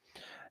free,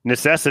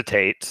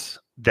 necessitates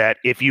that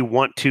if you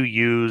want to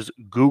use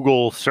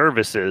Google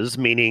services,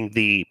 meaning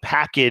the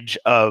package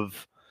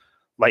of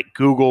like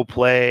Google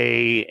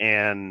Play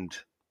and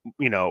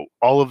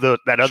all of the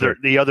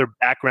other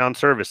background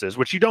services,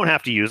 which you don't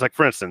have to use, like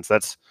for instance,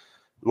 that's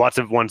lots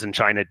of ones in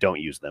China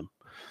don't use them.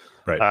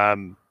 Right.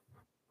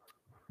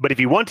 But if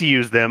you want to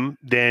use them,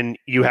 then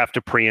you have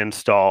to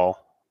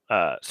pre-install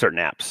certain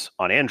apps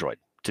on Android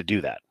to do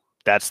that.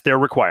 That's their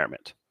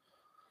requirement.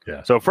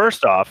 Yeah. So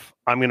first off,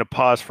 I'm going to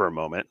pause for a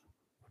moment.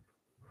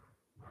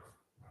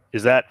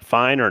 Is that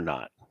fine or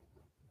not?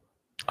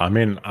 I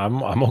mean,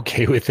 I'm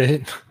okay with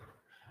it.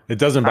 It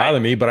doesn't bother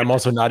me, but I'm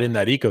also not in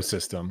that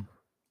ecosystem.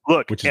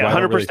 Look, which is why 100%, I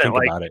don't really think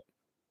about it.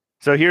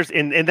 So here's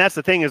and that's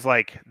the thing is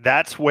like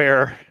that's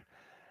where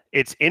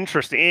it's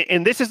interesting.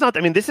 And this is not,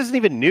 I mean, this isn't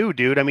even new,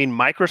 dude. I mean,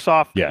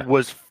 Microsoft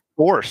was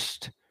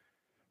forced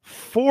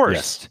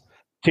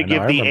to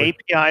give the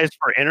APIs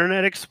for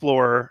Internet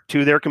Explorer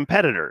to their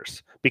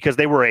competitors because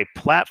they were a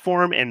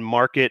platform and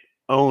market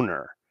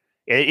owner.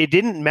 It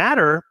didn't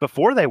matter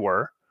before they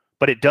were,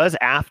 but it does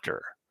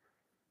after.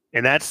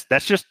 And that's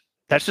just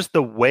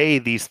the way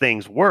these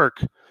things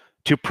work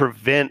to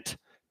prevent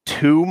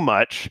too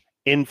much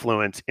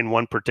influence in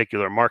one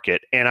particular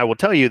market. And I will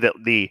tell you that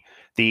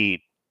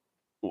the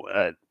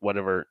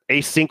whatever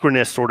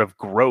asynchronous sort of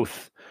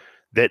growth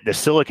that the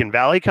Silicon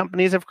Valley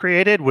companies have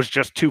created was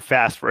just too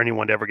fast for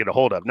anyone to ever get a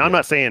hold of. Now, I'm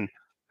not saying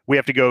we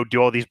have to go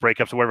do all these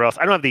breakups or whatever else.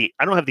 I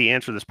don't have the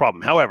answer to this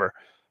problem. However,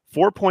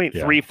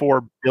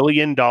 $4.34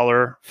 billion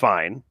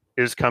fine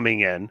is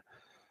coming in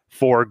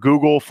for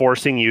Google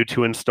forcing you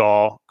to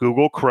install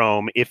Google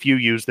Chrome if you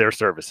use their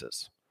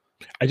services.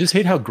 I just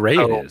hate how gray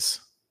it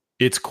is.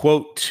 It's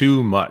quote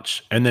too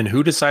much. And then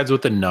who decides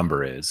what the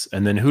number is?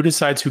 And then who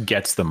decides who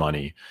gets the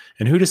money?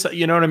 And who decides,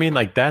 you know what I mean?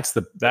 Like that's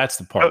the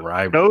part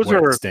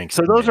where it stinks.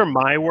 So those are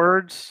my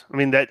words. I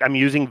mean, that I'm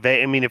using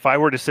if I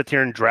were to sit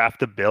here and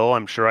draft a bill,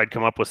 I'm sure I'd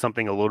come up with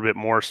something a little bit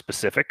more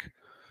specific.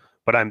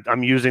 But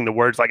I'm using the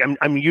words like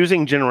I'm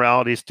using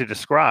generalities to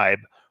describe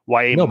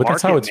why but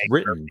that's how it's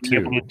written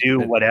being able to do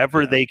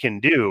whatever they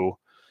can do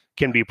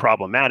can be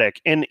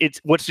problematic. And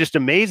it's what's just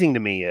amazing to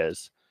me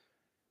is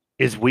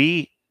this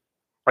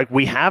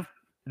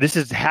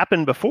has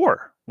happened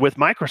before with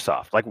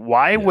Microsoft. Like,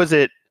 why was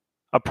it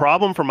a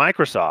problem for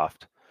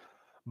Microsoft?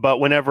 But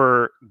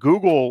whenever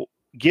Google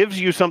gives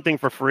you something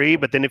for free,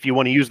 but then if you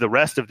want to use the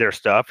rest of their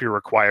stuff, you're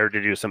required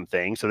to do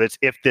something. So that's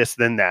if this,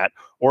 then that.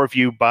 Or if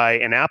you buy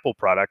an Apple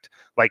product,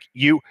 like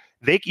you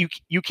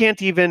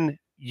can't even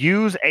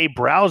use a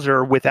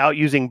browser without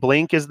using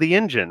Blink as the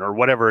engine or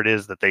whatever it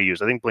is that they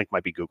use. I think Blink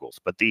might be Google's,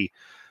 but the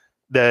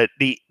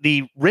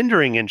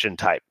rendering engine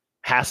type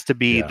has to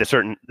be the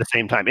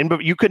same time.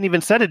 But you couldn't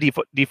even set a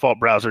default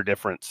browser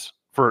difference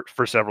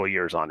for several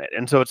years on it.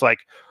 And so it's like,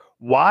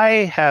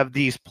 why have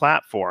these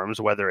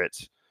platforms, whether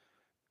it's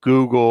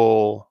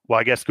Google,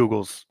 I guess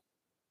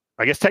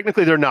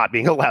technically they're not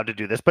being allowed to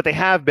do this, but they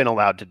have been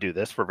allowed to do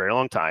this for a very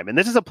long time. And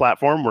this is a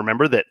platform,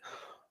 remember, that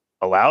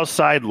allows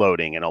side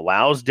loading and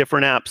allows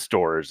different app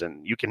stores,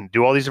 and you can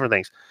do all these different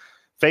things.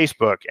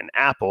 Facebook and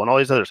Apple and all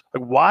these others.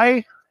 Like,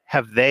 why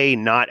have they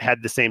not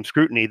had the same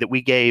scrutiny that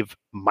we gave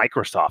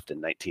Microsoft in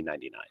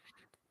 1999?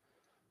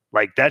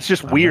 Like, that's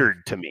just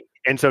weird to me.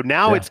 And so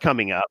now it's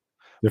coming up.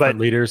 Different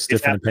leaders,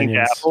 different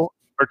opinions. To Apple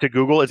or to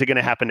Google? Is it going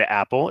to happen to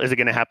Apple? Is it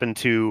going to happen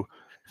to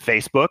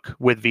Facebook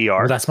with VR?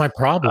 Well, that's my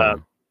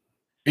problem.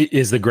 It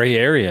is the gray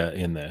area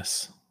in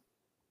this,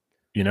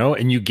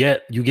 and you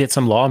get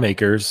some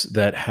lawmakers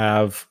that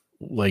have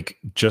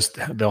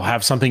they'll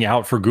have something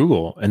out for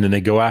Google and then they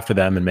go after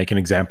them and make an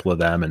example of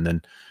them. And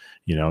then,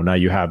 now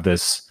you have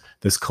this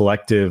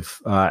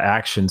collective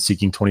action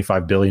seeking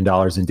 $25 billion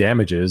in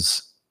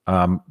damages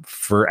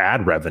for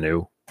ad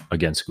revenue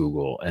against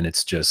Google. And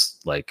it's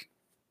just like,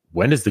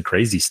 when does the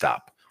crazy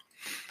stop?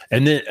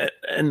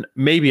 And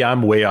maybe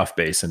I'm way off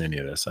base in any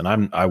of this,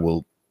 and I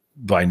will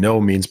by no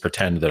means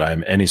pretend that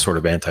I'm any sort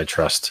of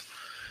antitrust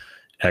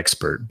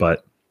expert.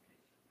 But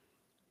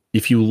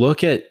if you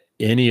look at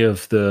any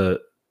of the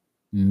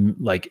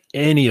like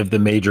any of the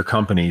major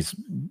companies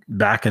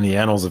back in the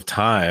annals of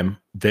time,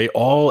 they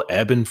all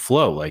ebb and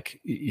flow. Like,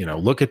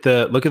 look at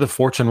the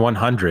Fortune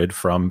 100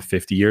 from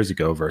 50 years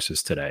ago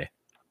versus today.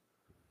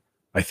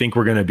 I think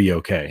we're going to be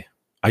okay.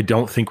 I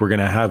don't think we're going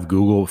to have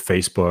Google,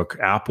 Facebook,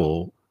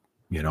 Apple,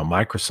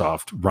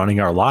 Microsoft running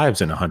our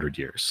lives in 100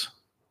 years.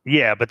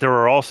 Yeah, but there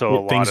are also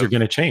a lot things are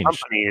going to change.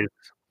 Companies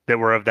that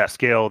were of that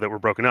scale that were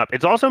broken up.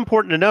 It's also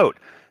important to note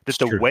that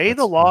the way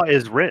the law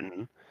is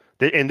written,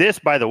 and this,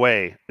 by the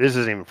way, this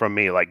isn't even from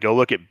me. Like, go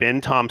look at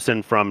Ben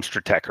Thompson from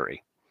Stratechery.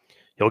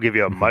 He'll give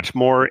you a much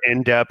more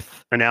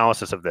in-depth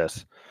analysis of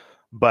this.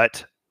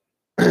 But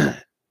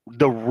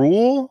the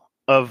rule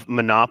of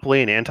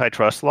monopoly and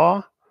antitrust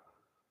law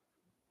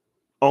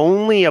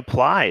only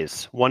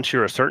applies once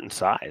you're a certain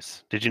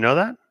size. Did you know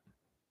that?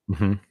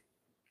 Mm-hmm.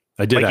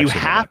 I did. Like, you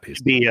have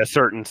to be a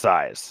certain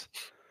size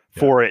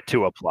for it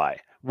to apply,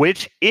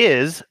 which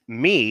is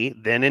me.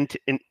 Then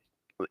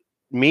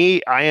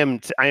I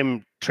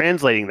am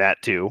translating that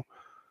to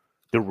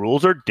the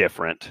rules are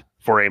different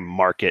for a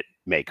market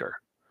maker,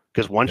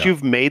 because once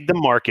you've made the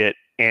market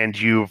and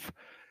you've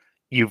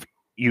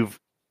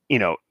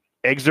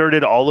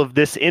exerted all of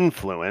this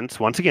influence.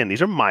 Once again,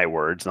 these are my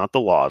words, not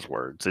the law's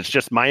words. It's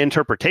just my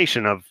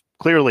interpretation of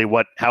clearly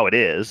how it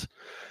is.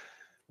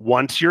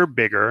 Once you're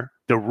bigger,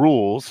 the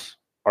rules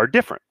are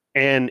different.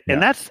 And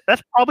that's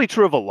probably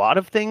true of a lot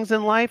of things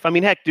in life. I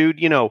mean, heck, dude,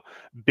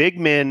 big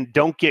men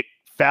don't get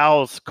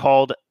fouls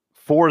called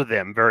for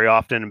them very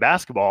often in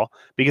basketball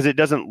because it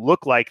doesn't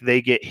look like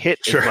they get hit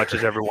as much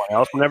as everyone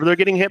else whenever they're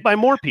getting hit by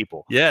more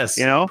people. Yes.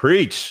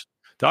 Preach.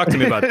 Talk to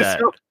me about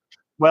that.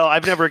 Well,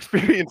 I've never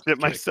experienced it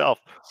myself,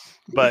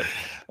 but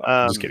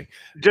just kidding.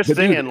 Just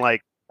saying, dude,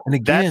 like, and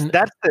again,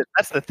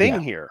 that's the thing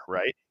here,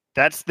 right?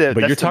 But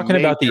you're talking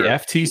about the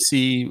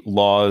FTC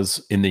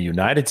laws in the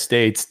United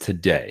States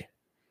today.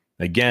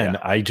 Again,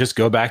 I just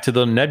go back to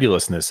the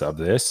nebulousness of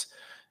this.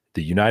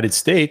 The United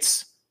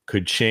States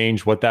could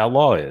change what that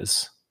law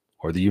is,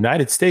 or the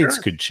United States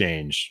could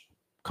change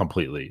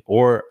completely,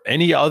 or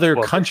any other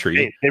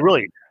country. They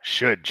really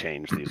should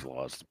change these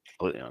laws.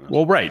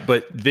 Well, right,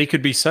 but they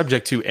could be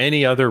subject to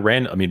any other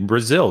random. I mean,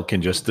 Brazil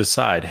can just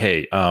decide,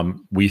 hey,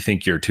 we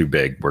think you're too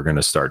big. We're going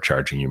to start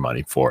charging you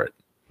money for it,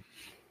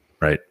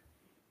 right?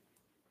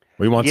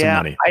 We want some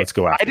money. Let's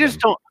go after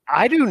them.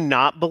 I do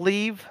not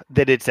believe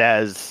that it's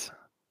as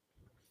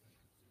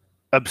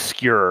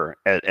obscure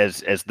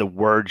as the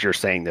words you're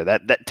saying there.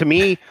 That to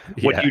me,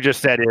 what you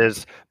just said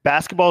is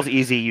basketball's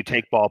easy. You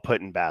take ball,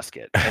 put in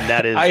basket, and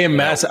that is. I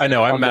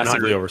know. I'm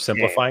massively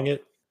oversimplifying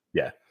it.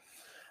 Yeah.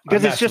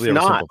 Because it's just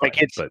not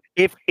like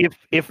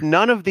if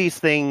none of these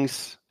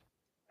things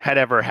had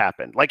ever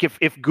happened, like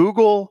if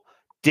Google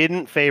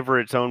didn't favor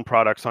its own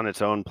products on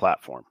its own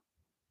platform,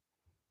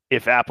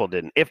 if Apple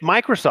didn't, if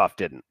Microsoft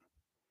didn't,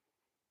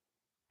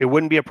 it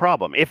wouldn't be a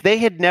problem. If they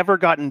had never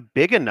gotten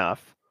big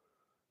enough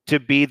to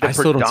be the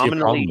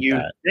predominantly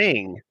used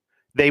thing,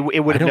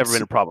 it would have never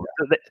been a problem.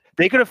 So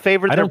they could have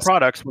favored their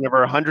products whenever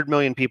 100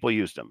 million people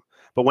used them,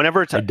 but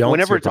whenever it's a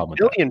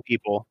billion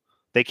people,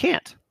 they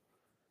can't.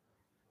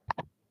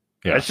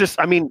 Yeah. It's just,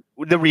 I mean,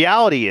 the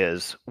reality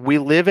is we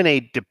live in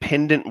a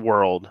dependent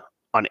world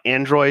on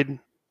Android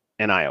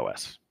and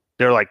iOS.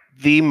 They're like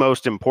the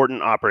most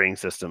important operating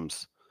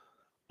systems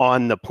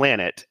on the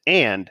planet.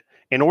 And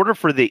in order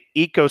for the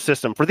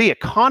ecosystem, for the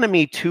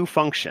economy to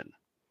function,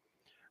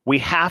 we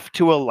have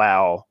to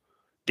allow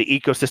the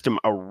ecosystem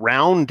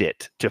around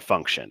it to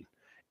function.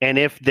 And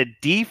if the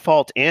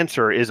default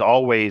answer is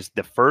always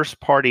the first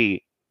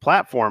party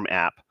platform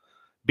app,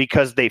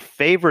 because they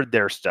favored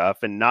their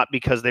stuff and not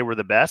because they were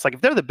the best. Like, if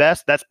they're the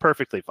best, that's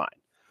perfectly fine.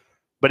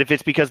 But if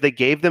it's because they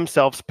gave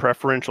themselves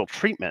preferential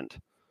treatment,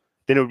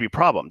 then it would be a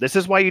problem. This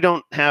is why you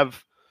don't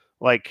have,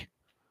 like,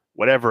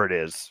 whatever it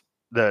is.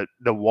 The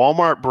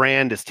Walmart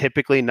brand is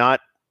typically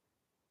not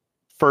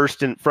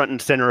first and front and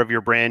center of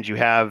your brand you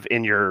have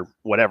in your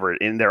whatever,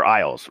 in their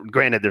aisles.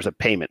 Granted, there's a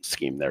payment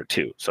scheme there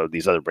too. So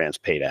these other brands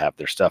pay to have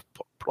their stuff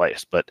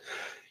placed. But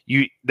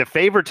the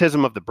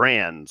favoritism of the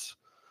brands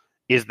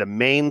is the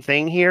main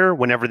thing here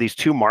whenever these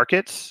two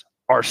markets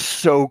are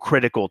so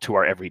critical to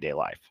our everyday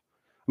life.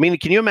 I mean,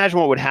 can you imagine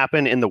what would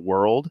happen in the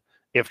world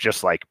if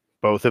just like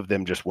both of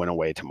them just went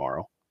away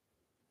tomorrow?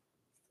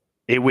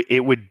 It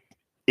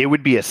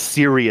would be a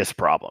serious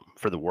problem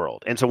for the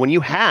world. And so when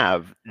you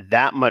have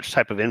that much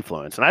type of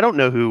influence, and I don't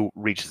know who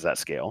reaches that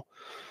scale,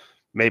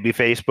 maybe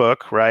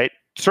Facebook, right?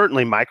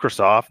 Certainly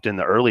Microsoft in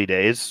the early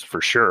days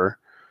for sure.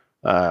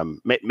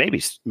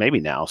 Maybe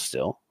now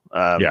still.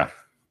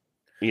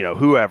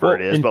 Whoever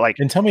it is, but like,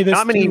 and tell me this,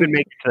 not many even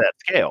make it to that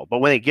scale. But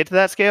when they get to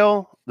that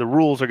scale, the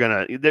rules are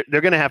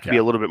they're gonna have to be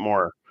a little bit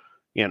more,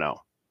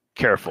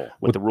 careful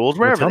with the rules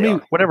wherever they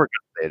are, whatever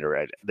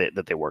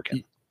that they work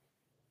in.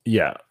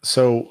 Yeah.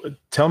 So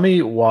tell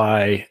me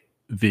why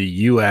the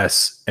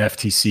U.S.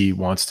 FTC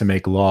wants to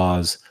make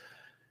laws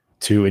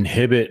to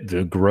inhibit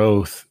the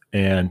growth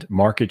and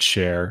market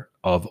share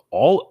of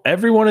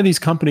every one of these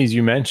companies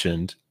you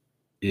mentioned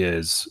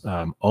is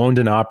owned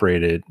and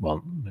operated.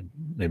 Well,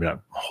 maybe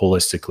not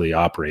holistically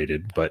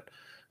operated, but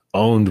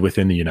owned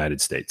within the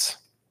United States,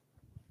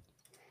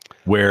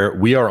 where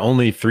we are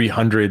only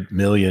 300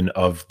 million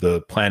of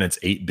the planet's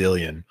 8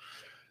 billion.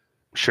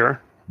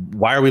 Sure.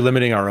 Why are we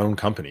limiting our own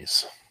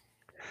companies?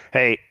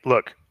 Hey,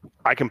 look,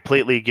 I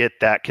completely get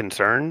that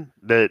concern.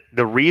 The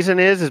reason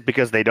is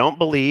because they don't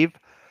believe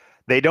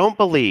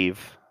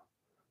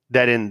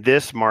that in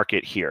this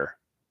market here,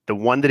 the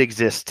one that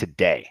exists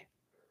today,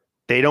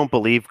 they don't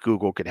believe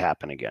Google could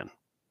happen again.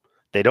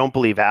 They don't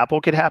believe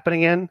Apple could happen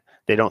again.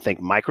 They don't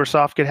think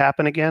Microsoft could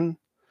happen again.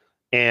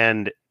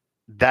 And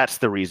that's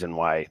the reason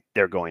why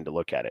they're going to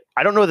look at it.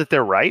 I don't know that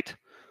they're right.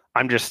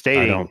 I'm just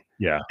stating.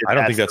 I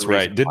don't think that's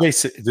right. Did they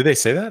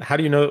say that? How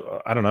do you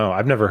know? I don't know.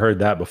 I've never heard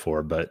that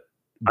before, but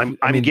I'm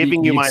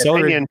giving you my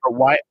opinion for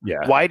why.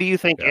 Yeah. Why do you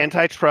think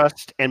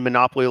antitrust and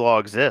monopoly law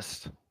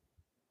exist?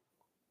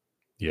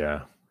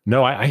 Yeah.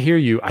 No, I hear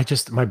you.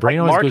 My brain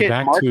always goes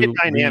back to market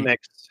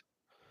dynamics.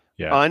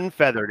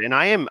 Unfeathered. And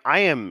I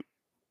am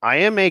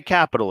a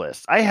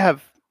capitalist. I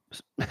have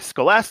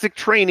scholastic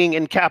training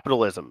in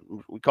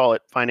capitalism. We call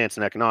it finance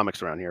and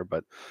economics around here,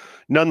 but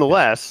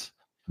nonetheless,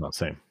 not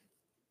same.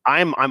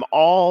 I'm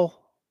all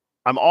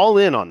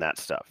in on that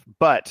stuff.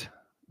 But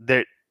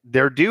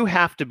there do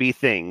have to be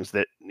things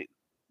that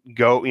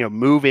go,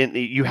 move in.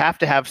 You have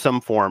to have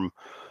some form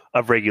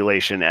of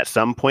regulation at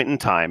some point in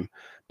time,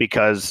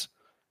 because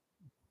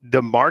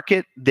the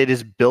market that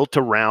is built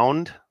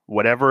around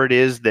whatever it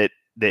is that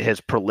has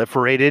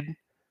proliferated,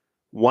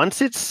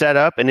 once it's set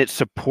up and it's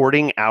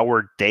supporting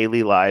our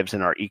daily lives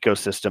and our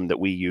ecosystem that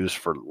we use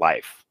for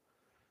life,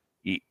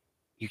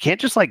 you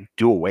can't just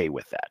do away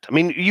with that. I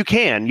mean, you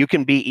can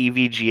be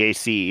EVGA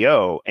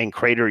CEO and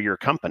crater your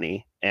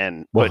company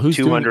and put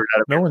 200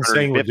 out of no one's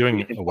saying we're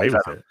doing away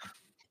with it.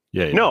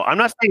 Yeah. No, I'm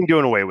not saying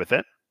doing away with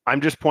it.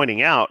 I'm just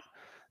pointing out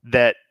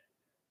that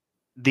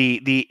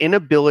the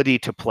inability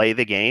to play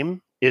the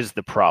game is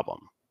the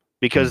problem.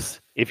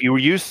 Because if you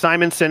use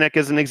Simon Sinek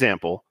as an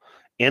example,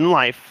 in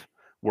life,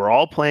 we're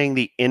all playing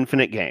the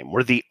infinite game,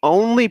 where the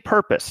only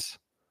purpose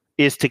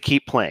is to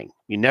keep playing.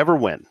 You never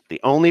win. The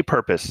only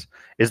purpose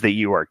is that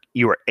you are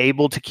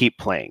able to keep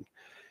playing.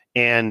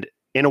 And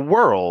in a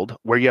world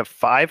where you have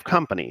 5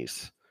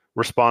 companies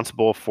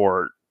responsible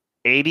for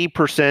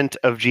 80%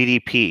 of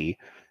GDP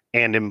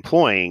and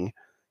employing,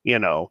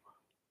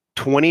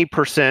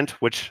 20%,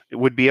 which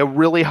would be a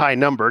really high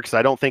number, because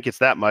I don't think it's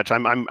that much.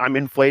 I'm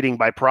inflating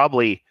by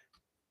probably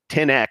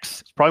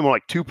 10x. It's probably more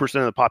like 2%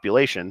 of the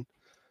population.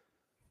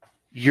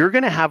 You're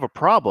going to have a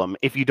problem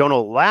if you don't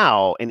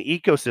allow an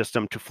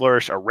ecosystem to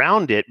flourish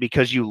around it,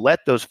 because you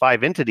let those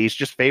 5 entities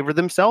just favor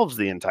themselves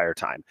the entire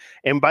time.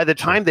 And by the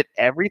time that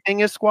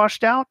everything is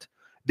squashed out,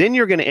 then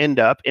you're going to end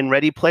up in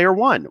Ready Player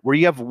One, where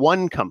you have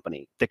one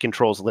company that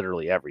controls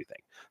literally everything.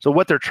 So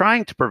what they're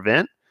trying to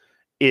prevent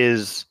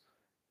is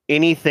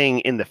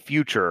anything in the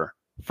future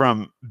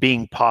from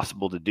being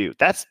possible to do.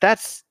 That's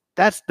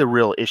the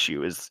real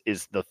issue is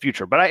the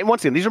future. But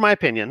once again, these are my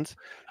opinions.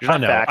 I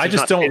know. Facts. I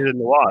just don't in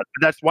the law.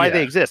 That's why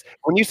they exist.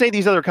 When you say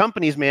these other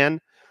companies,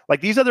 man,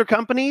 these other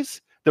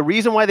companies, the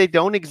reason why they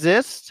don't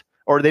exist,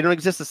 or they don't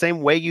exist the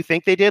same way you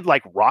think they did,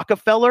 like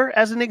Rockefeller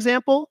as an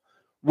example,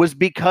 was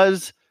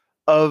because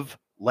of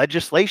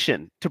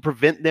legislation to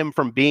prevent them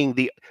from being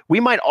we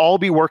might all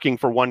be working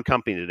for one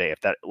company today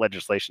if that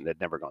legislation had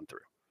never gone through.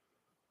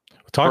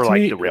 Talk to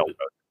me. The railroad.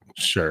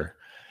 Sure.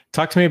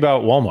 Talk to me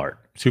about Walmart,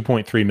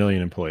 2.3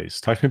 million employees.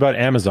 Talk to me about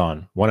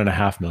Amazon,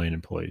 1.5 million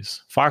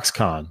employees.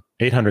 Foxconn,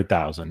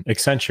 800,000.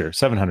 Accenture,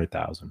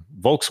 700,000.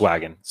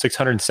 Volkswagen,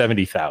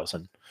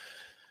 670,000.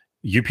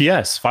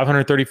 UPS,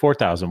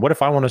 534,000. What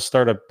if I want to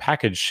start a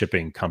package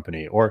shipping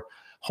company? Or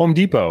Home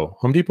Depot.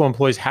 Home Depot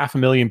employs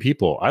 500,000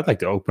 people. I'd like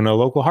to open a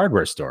local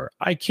hardware store.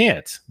 I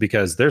can't,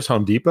 because there's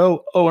Home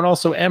Depot. Oh, and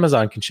also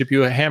Amazon can ship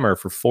you a hammer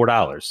for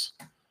 $4.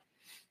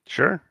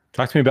 Sure.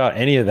 Talk to me about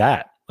any of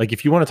that.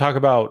 If you want to talk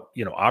about,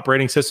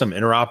 operating system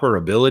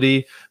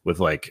interoperability with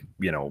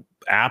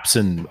apps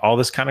and all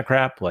this kind of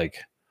crap, I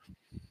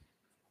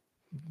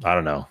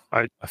don't know.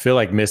 I feel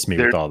like miss me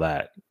with all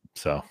that.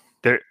 So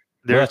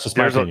that's just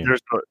my opinion.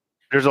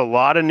 There's a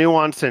lot of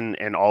nuance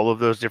in all of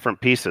those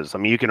different pieces. I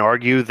mean, you can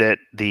argue that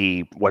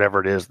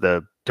whatever it is,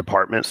 the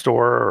department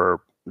store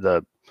or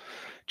the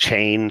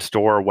chain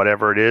store,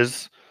 whatever it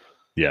is,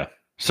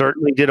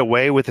 certainly did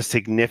away with a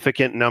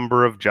significant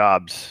number of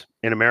jobs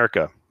in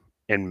America.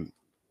 And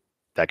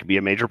that could be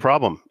a major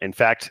problem. In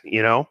fact,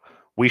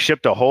 we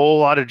shipped a whole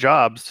lot of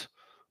jobs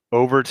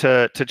over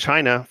to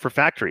China for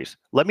factories.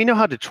 Let me know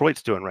how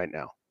Detroit's doing right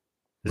now.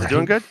 Is it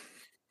doing good?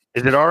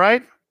 Is it all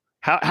right?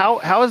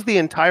 How is the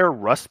entire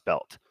Rust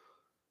Belt?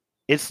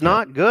 It's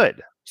not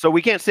good. So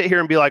we can't sit here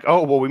and be like,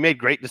 oh, well, we made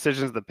great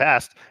decisions in the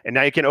past, and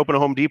now you can open a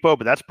Home Depot,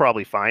 but that's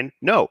probably fine.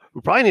 No,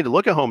 we probably need to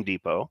look at Home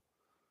Depot,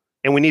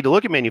 and we need to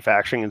look at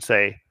manufacturing and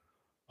say,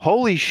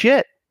 holy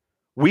shit,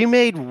 we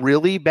made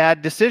really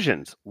bad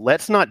decisions.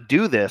 Let's not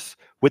do this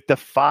with the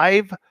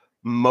 5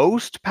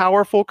 most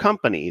powerful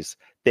companies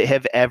that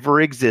have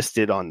ever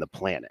existed on the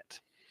planet.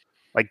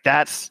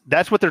 That's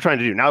what they're trying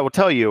to do. Now, I will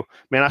tell you,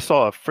 man, I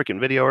saw a freaking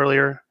video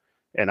earlier,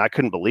 and I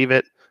couldn't believe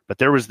it, but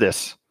there was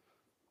this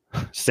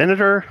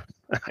senator.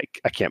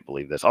 I can't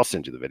believe this. I'll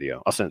send you the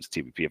video. I'll send it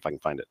to TVP if I can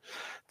find it.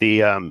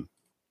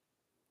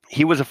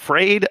 He was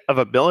afraid of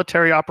a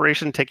military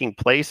operation taking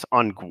place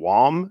on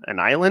Guam, an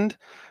island,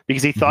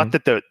 because he thought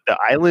that the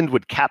island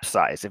would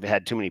capsize if it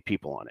had too many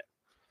people on it.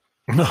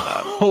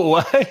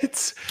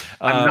 What?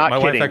 I'm not my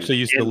kidding. wife actually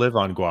used to live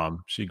on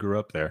Guam. She grew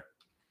up there.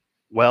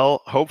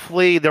 Well,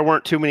 hopefully there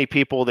weren't too many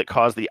people that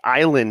caused the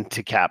island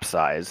to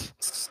capsize.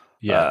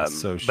 Yeah,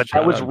 but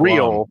that was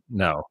real.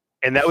 No,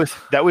 and that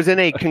was in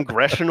a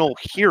congressional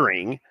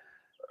hearing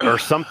or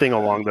something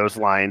along those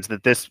lines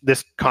that this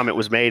comment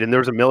was made, and there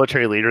was a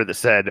military leader that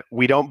said,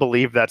 "We don't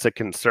believe that's a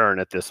concern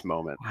at this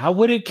moment." How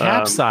would it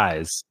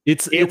capsize?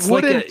 It's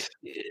wouldn't.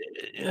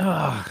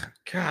 Oh,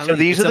 God. So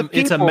these are the people.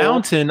 It's a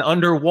mountain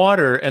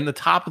underwater, and the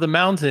top of the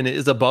mountain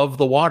is above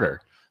the water.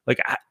 Like,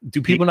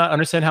 do people not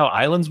understand how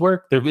islands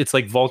work? It's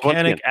like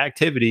volcanic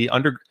activity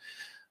under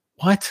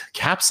what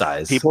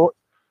capsize.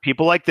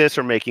 People like this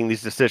are making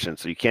these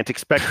decisions, so you can't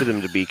expect for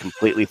them to be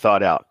completely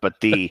thought out. But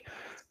the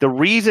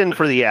reason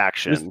for the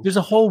action, there's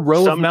a whole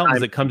row of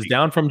mountains that comes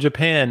down from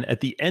Japan.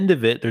 At the end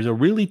of it, there's a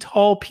really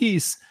tall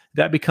piece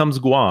that becomes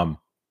Guam.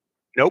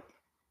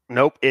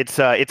 Nope. It's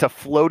a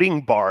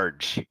floating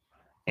barge,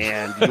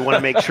 and you want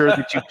to make sure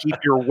that you keep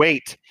your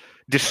weight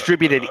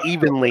distributed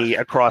evenly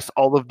across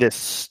all of this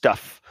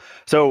stuff.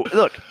 So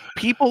look,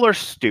 people are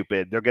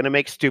stupid. They're going to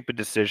make stupid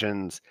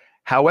decisions.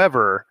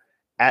 However,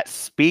 at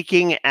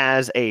speaking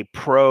as a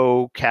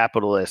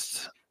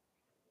pro-capitalist,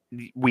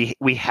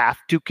 we have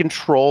to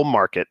control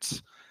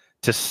markets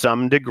to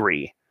some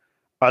degree.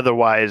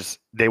 Otherwise,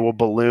 they will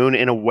balloon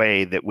in a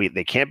way that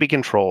they can't be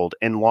controlled,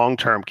 and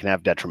long-term can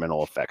have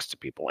detrimental effects to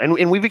people.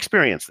 And we've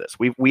experienced this.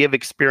 We have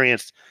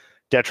experienced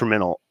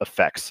detrimental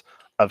effects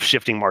of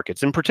shifting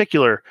markets, in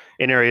particular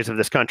in areas of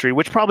this country,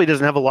 which probably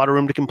doesn't have a lot of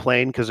room to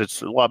complain because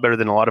it's a lot better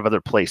than a lot of other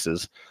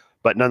places.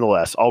 But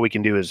nonetheless, all we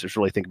can do is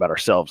really think about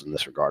ourselves in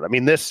this regard. I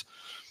mean, this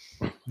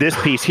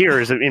piece here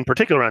is in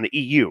particular on the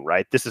EU,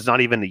 right? This is not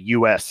even the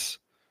US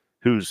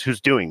who's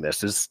doing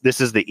this.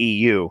 This is the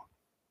EU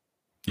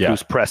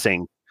who's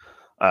pressing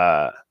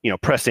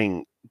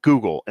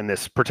Google in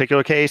this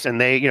particular case, and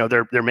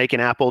they're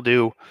making Apple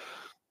do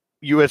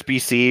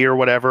USB-C or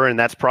whatever, and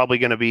that's probably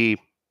going to be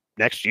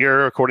next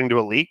year, according to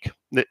a leak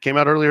that came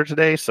out earlier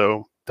today.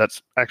 So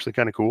that's actually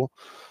kind of cool.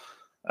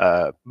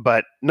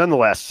 But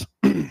nonetheless,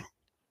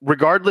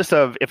 regardless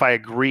of if I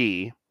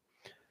agree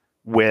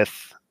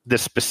with the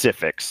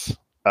specifics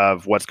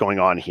of what's going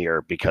on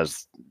here,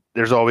 because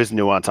there's always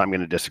nuance I'm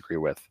going to disagree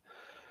with.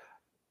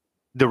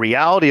 The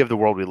reality of the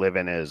world we live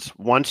in is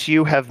once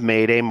you have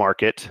made a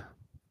market,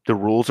 the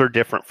rules are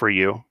different for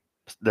you.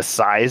 The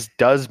size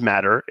does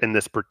matter in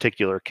this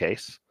particular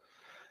case.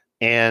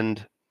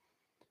 And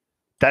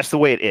that's the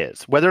way it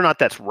is. Whether or not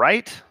that's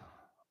right,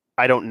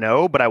 I don't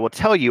know, but I will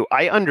tell you,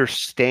 I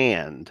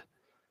understand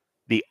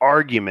the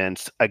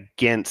arguments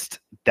against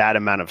that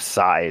amount of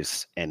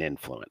size and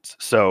influence.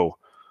 So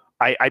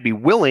I'd be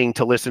willing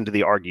to listen to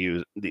the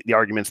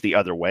arguments the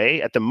other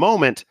way. At the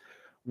moment,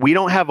 we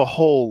don't have a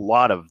whole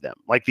lot of them.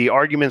 Like the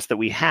arguments that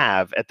we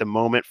have at the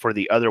moment for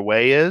the other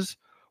way is,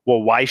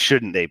 well, why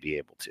shouldn't they be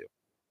able to?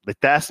 Like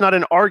that's not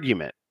an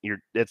argument.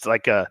 That's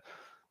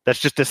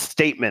just a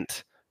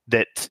statement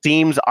that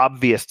seems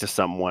obvious to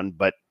someone,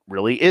 but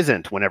really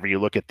isn't whenever you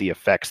look at the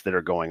effects that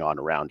are going on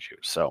around you.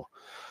 So,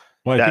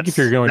 well, I think if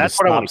you're going to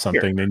stop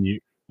something, then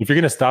if you're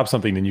going to stop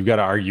something, then you've got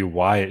to argue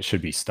why it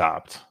should be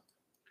stopped.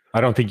 I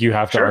don't think you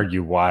have to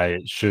argue why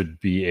it should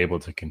be able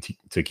to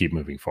keep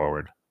moving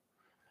forward,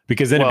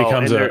 because then it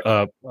becomes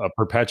a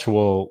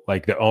perpetual,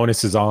 like the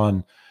onus is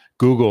on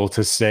Google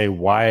to say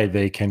why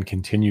they can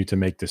continue to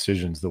make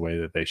decisions the way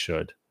that they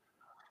should.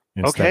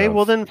 Okay,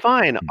 well then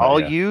fine. I'll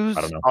use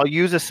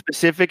a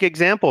specific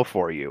example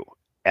for you.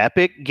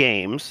 Epic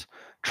Games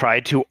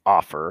tried to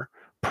offer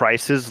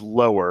prices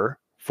lower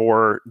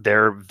for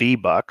their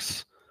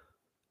V-Bucks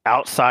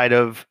outside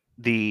of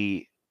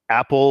the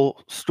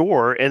Apple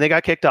store, and they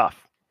got kicked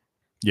off.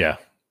 Yeah.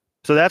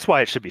 So that's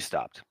why it should be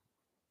stopped.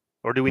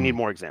 Or do we need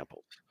more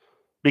examples?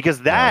 Because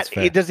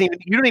you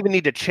don't even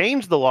need to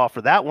change the law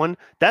for that one.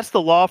 That's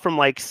the law from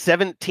like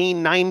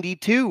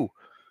 1792.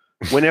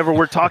 Whenever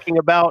we're talking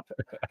about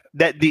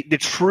that, the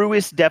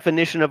truest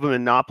definition of a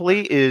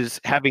monopoly is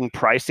having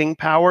pricing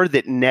power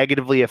that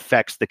negatively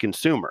affects the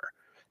consumer.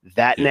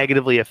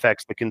 Negatively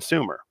affects the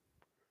consumer.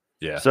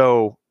 Yeah.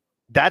 So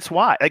that's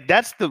why,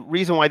 that's the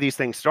reason why these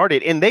things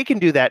started. And they can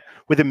do that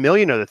with a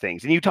million other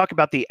things. And you talk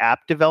about the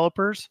app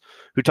developers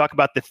who talk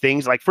about the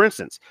things like, for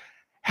instance,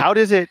 how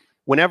does it,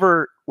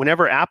 whenever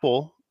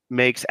Apple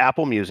makes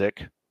Apple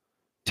Music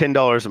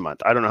 $10 a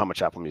month, I don't know how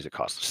much Apple Music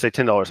costs, say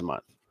 $10 a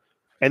month.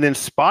 And then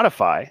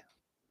Spotify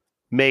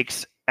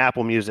makes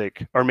Apple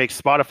Music or makes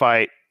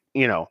Spotify,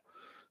 $10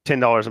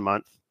 a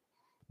month.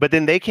 But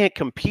then they can't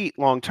compete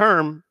long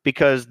term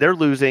because they're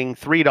losing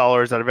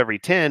 $3 out of every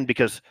 10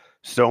 because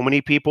so many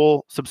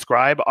people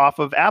subscribe off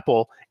of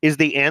Apple. Is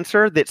the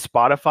answer that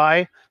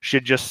Spotify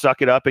should just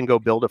suck it up and go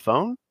build a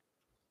phone?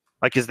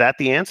 Like, is that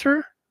the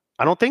answer?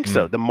 I don't think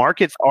so. The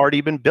market's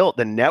already been built.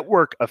 The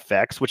network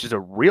effects, which is a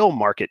real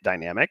market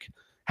dynamic,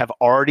 have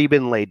already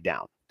been laid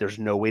down. There's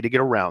no way to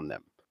get around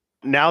them.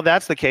 Now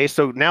that's the case.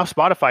 So now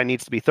Spotify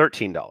needs to be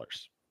 $13.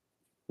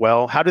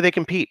 Well, how do they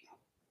compete?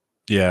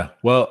 Yeah.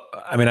 Well,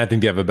 I mean, I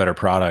think they have a better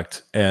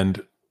product,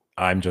 and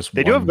I'm just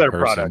they do have a better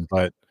product,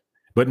 but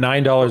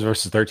 $9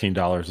 versus $13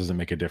 doesn't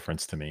make a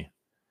difference to me.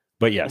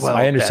 But yes,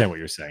 I understand what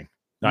you're saying.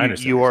 I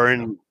understand. You are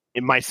in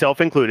myself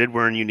included,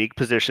 we're in unique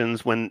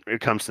positions when it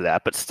comes to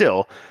that. But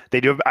still, they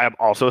do. I'm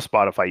also a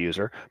Spotify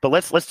user. But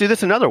let's do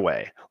this another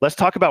way. Let's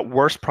talk about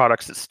worst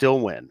products that still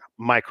win.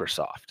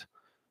 Microsoft.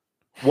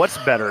 What's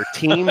better,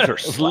 Teams or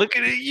Slack?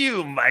 Looking at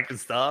you,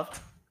 Microsoft.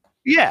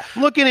 Yeah,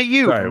 looking at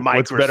you, Sorry, Microsoft.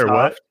 What's better,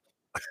 what?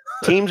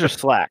 Teams or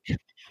Slack?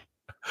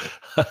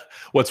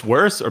 What's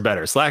worse or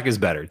better? Slack is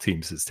better.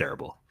 Teams is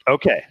terrible.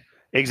 Okay,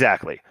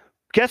 exactly.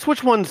 Guess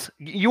which ones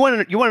you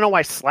want to know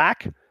why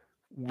Slack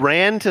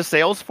ran to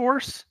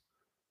Salesforce?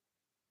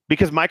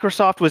 Because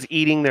Microsoft was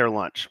eating their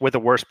lunch with the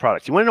worst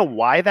products. You want to know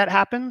why that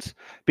happens?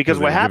 Because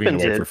what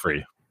happens for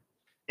free.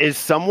 is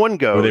someone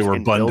goes or they were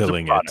and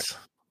bundling it.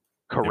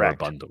 Correct.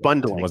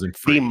 Bundling. It wasn't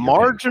free. The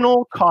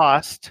marginal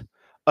cost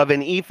of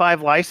an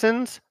E5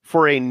 license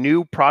for a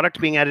new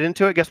product being added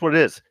into it, guess what it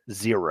is?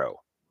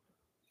 0.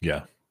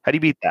 Yeah. How do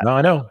you beat that? No,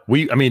 I know.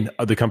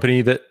 The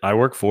company that I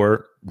work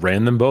for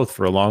ran them both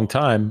for a long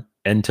time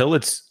until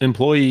its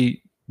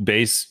employee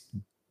base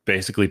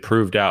basically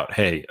proved out,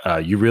 hey,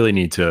 you really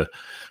need to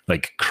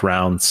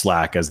crown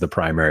Slack as the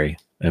primary,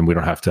 and we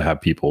don't have to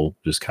have people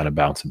just kind of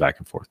bouncing back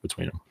and forth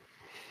between them.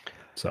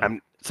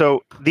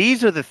 So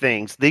these are the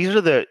things. These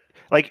are the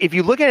if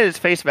you look at it as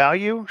face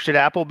value, should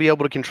Apple be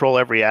able to control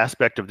every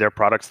aspect of their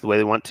products the way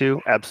they want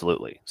to?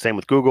 Absolutely. Same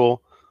with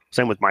Google.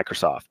 Same with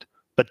Microsoft.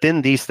 But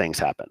then these things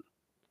happen.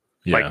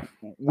 Yeah.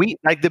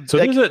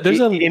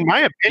 In my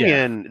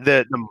opinion,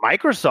 the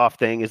Microsoft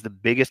thing is the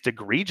biggest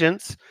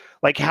egregious.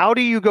 How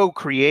do you go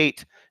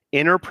create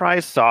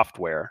enterprise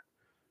software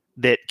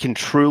that can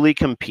truly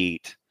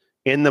compete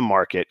in the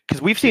market? Because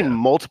we've seen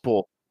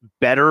multiple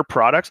better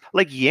products.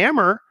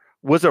 Yammer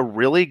was a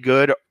really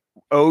good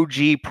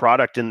OG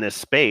product in this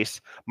space.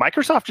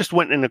 Microsoft just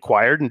went and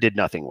acquired and did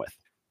nothing with.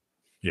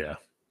 Yeah.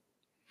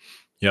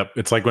 Yep.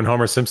 It's like when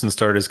Homer Simpson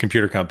started his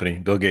computer company,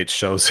 Bill Gates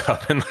shows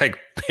up and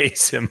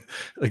pays him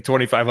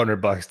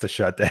 $2,500 to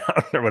shut down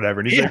or whatever.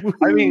 And he's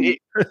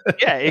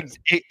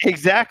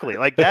exactly.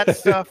 That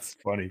stuff.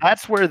 Funny.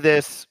 That's where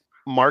this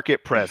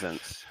market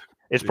presence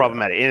is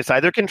problematic. And it's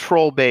either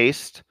control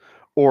based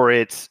or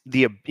it's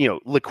the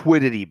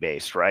liquidity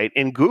based, right?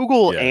 In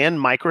Google and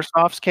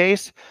Microsoft's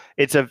case,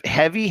 it's a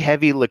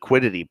heavy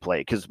liquidity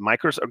play because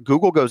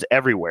Google goes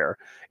everywhere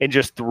and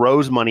just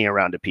throws money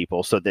around to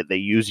people so that they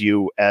use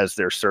you as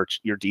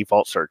your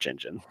default search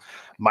engine.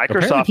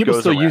 Microsoft people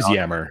goes still around, use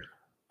Yammer.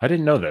 I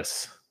didn't know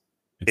this.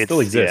 It still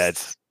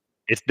exists.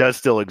 It does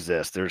still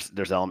exist.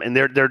 There's element, and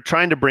they're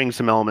trying to bring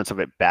some elements of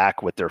it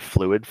back with their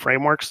fluid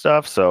framework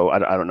stuff. So I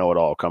don't know what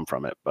all come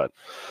from it, but.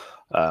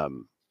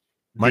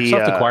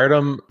 Microsoft acquired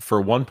them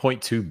for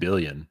 $1.2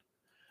 billion.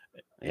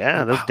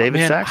 Yeah, those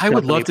David Sachs. I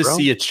would love to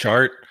see a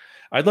chart.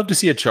 I'd love to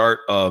see a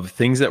chart of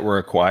things that were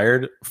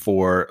acquired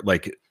for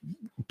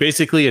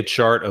basically a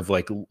chart of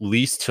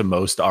least to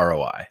most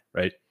ROI,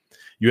 right?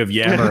 You have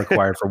Yammer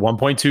acquired for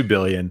 $1.2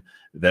 billion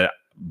that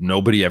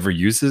nobody ever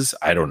uses.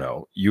 I don't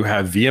know. You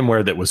have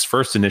VMware that was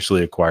first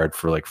initially acquired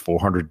for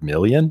 $400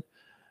 million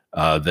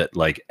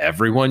that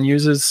everyone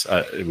uses.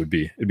 It'd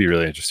be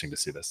really interesting to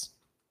see this.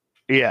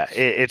 Yeah,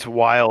 it's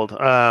wild.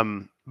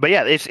 But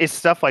yeah, it's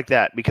stuff like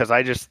that because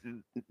I just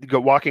go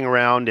walking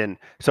around and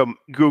so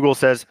Google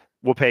says,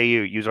 we'll pay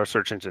you, use our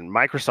search engine.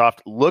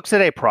 Microsoft looks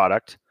at a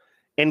product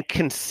and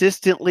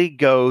consistently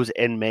goes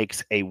and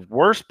makes a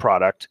worse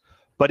product,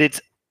 but it's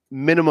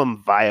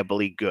minimum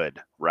viably good,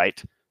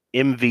 right?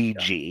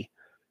 MVG.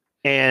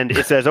 Yeah. And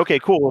it says, okay,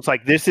 cool.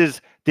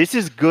 It's this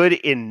is good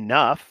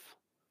enough.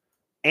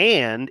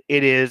 And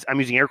it is, I'm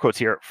using air quotes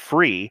here,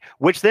 free,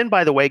 which then,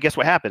 by the way, guess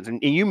what happens?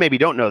 And you maybe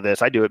don't know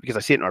this. I do it because I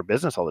see it in our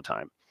business all the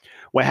time.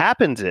 What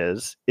happens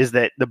is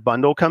that the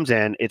bundle comes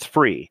in, it's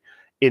free.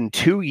 In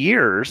 2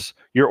 years,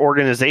 your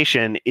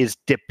organization is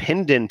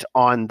dependent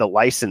on the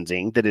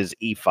licensing that is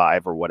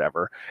E5 or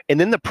whatever. And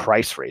then the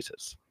price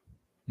raises.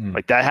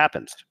 That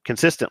happens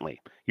consistently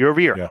year over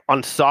year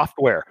on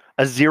software,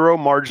 a 0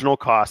 marginal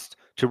cost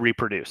to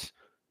reproduce.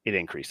 It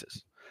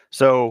increases.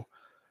 So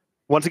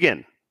once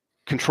again,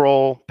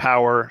 control,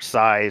 power,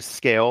 size,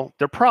 scale,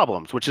 they're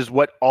problems, which is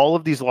what all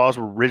of these laws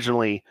were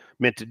originally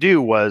meant to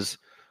do was,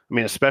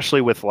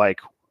 especially with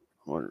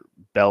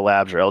Bell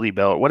Labs or LD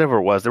Bell or whatever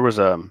it was, there was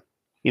a,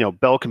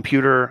 Bell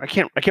Computer. I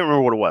can't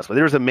remember what it was, but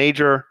there was a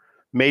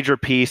major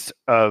piece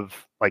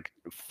of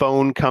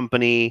phone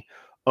company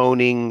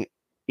owning,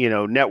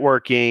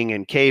 networking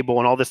and cable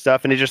and all this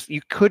stuff. And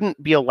you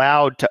couldn't be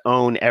allowed to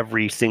own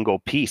every single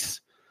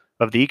piece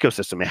of the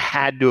ecosystem. It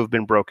had to have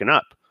been broken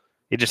up.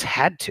 It just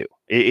had to,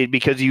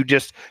 because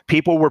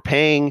people were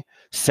paying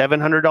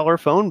 $700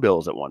 phone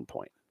bills at one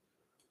point.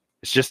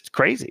 It's just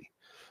crazy.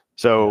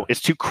 So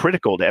it's too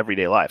critical to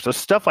everyday life. So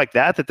stuff like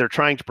that they're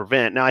trying to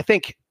prevent. Now, I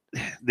think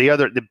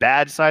the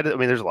bad side of, I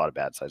mean, there's a lot of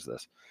bad sides of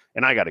this,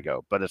 and I got to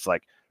go, but it's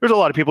like, there's a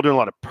lot of people doing a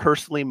lot of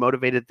personally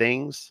motivated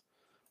things.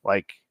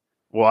 Like,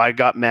 well, I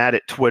got mad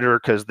at Twitter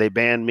because they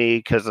banned me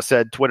because I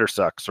said Twitter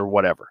sucks or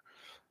whatever.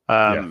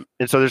 And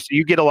so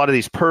you get a lot of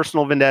these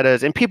personal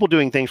vendettas and people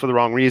doing things for the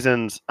wrong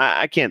reasons.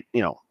 I can't,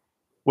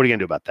 what are you gonna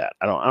do about that?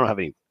 I don't have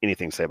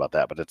anything to say about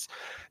that, but it's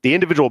the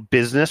individual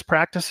business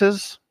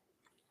practices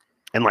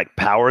and like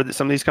power that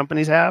some of these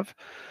companies have.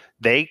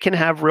 They can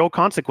have real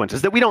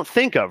consequences that we don't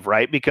think of,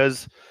 right?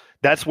 Because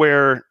that's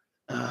where,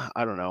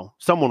 I don't know,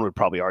 someone would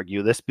probably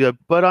argue this,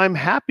 but I'm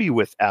happy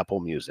with Apple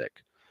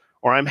Music,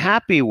 or I'm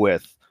happy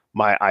with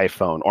my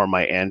iPhone or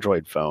my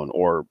Android phone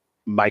or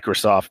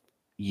Microsoft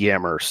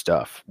Yammer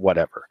stuff,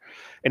 whatever.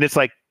 And it's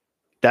like,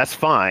 that's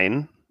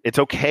fine. It's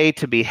okay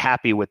to be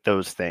happy with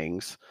those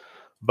things.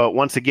 But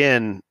once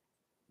again,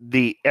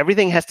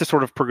 everything has to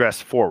sort of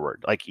progress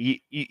forward. Like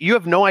you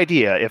have no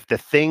idea if the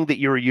thing that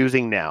you're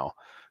using now,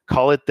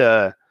 call it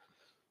the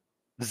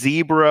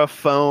Zebra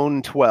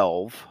Phone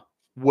 12,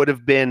 would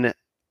have been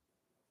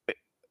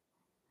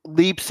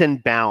leaps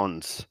and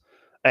bounds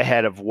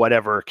ahead of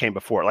whatever came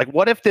before. Like,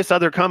 what if this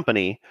other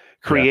company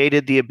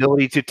created the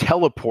ability to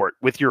teleport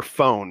with your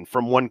phone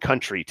from one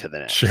country to the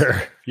next?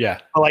 Sure. Yeah.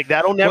 Like,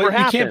 that'll never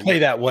happen. You can't play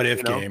that what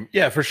if game.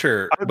 Yeah, for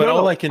sure. But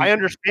I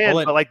understand,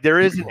 but like, there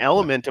is an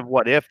element of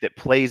what if that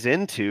plays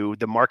into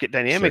the market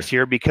dynamics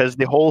here, because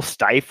the whole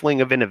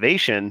stifling of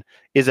innovation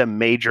is a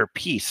major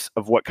piece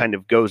of what kind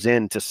of goes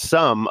into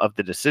some of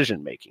the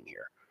decision making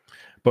here.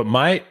 But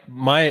my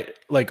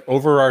like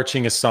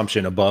overarching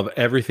assumption above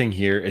everything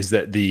here is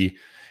that the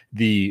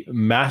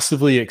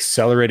massively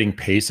accelerating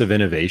pace of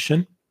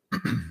innovation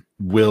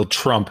will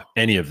trump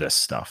any of this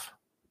stuff.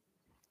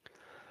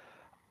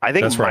 I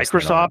think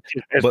Microsoft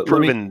has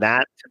proven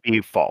that to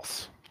be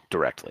false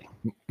directly.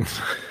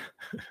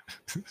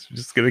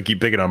 Just going to keep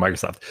picking on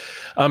Microsoft.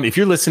 If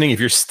you're listening, if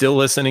you're still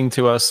listening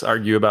to us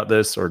argue about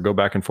this or go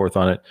back and forth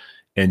on it,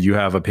 and you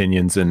have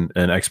opinions and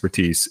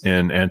expertise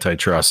in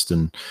antitrust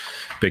and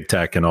big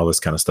tech and all this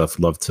kind of stuff,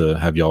 love to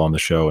have y'all on the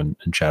show and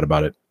chat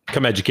about it.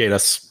 Come educate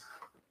us.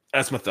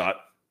 That's my thought.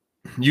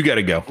 You got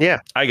to go. Yeah,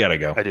 I got to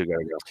go. I do got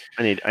to go.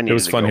 I need. It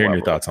was fun hearing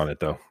your thoughts on it,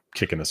 though.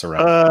 Kicking us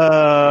around.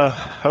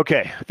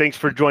 Okay. Thanks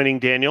for joining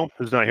Daniel,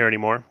 who's not here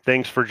anymore.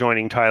 Thanks for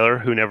joining Tyler,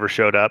 who never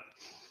showed up.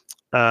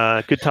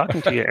 Good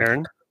talking to you,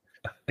 Aaron.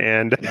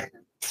 And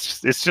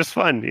it's just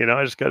fun,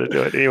 I just got to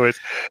do it. Anyways,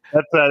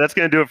 that's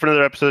going to do it for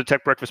another episode of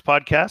Tech Breakfast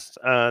Podcast,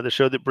 the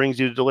show that brings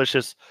you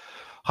delicious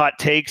hot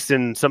takes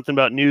and something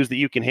about news that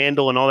you can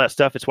handle and all that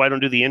stuff. It's why I don't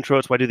do the intro.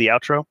 It's why I do the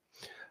outro.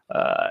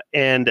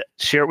 And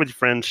share it with your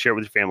friends, share it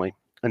with your family.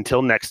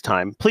 Until next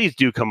time, please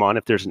do come on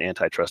if there's an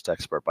antitrust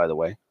expert, by the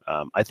way.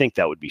 I think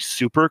that would be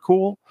super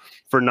cool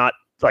for not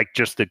like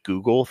just the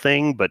Google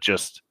thing, but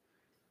just,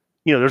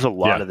 there's a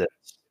lot of this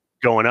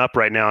going up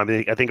right now. I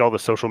mean, I think all the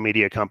social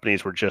media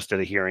companies were just at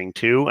a hearing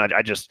too.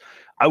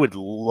 I would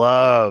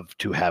love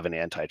to have an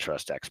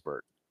antitrust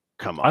expert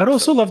come on. I'd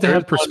also love to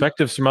have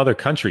perspectives from other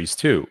countries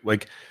too.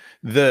 Like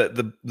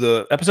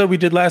the episode we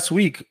did last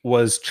week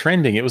was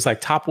trending. It was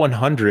like top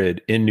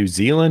 100 in New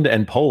Zealand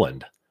and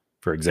Poland,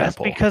 for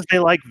example. That's because they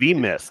like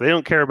VMIS. They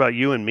don't care about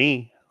you and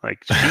me.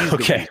 Like,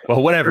 okay,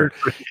 well, whatever.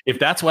 If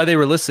that's why they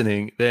were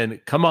listening, then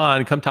come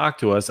talk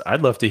to us.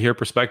 I'd love to hear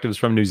perspectives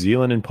from New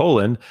Zealand and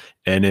Poland.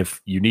 And if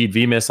you need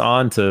VMIS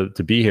on to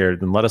be here,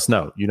 then let us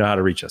know. You know how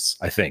to reach us,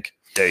 I think.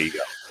 There you go.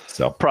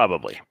 So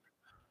probably.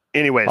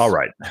 Anyways. All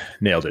right.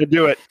 Nailed it.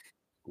 Do it.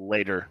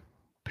 Later.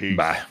 Peace.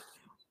 Bye.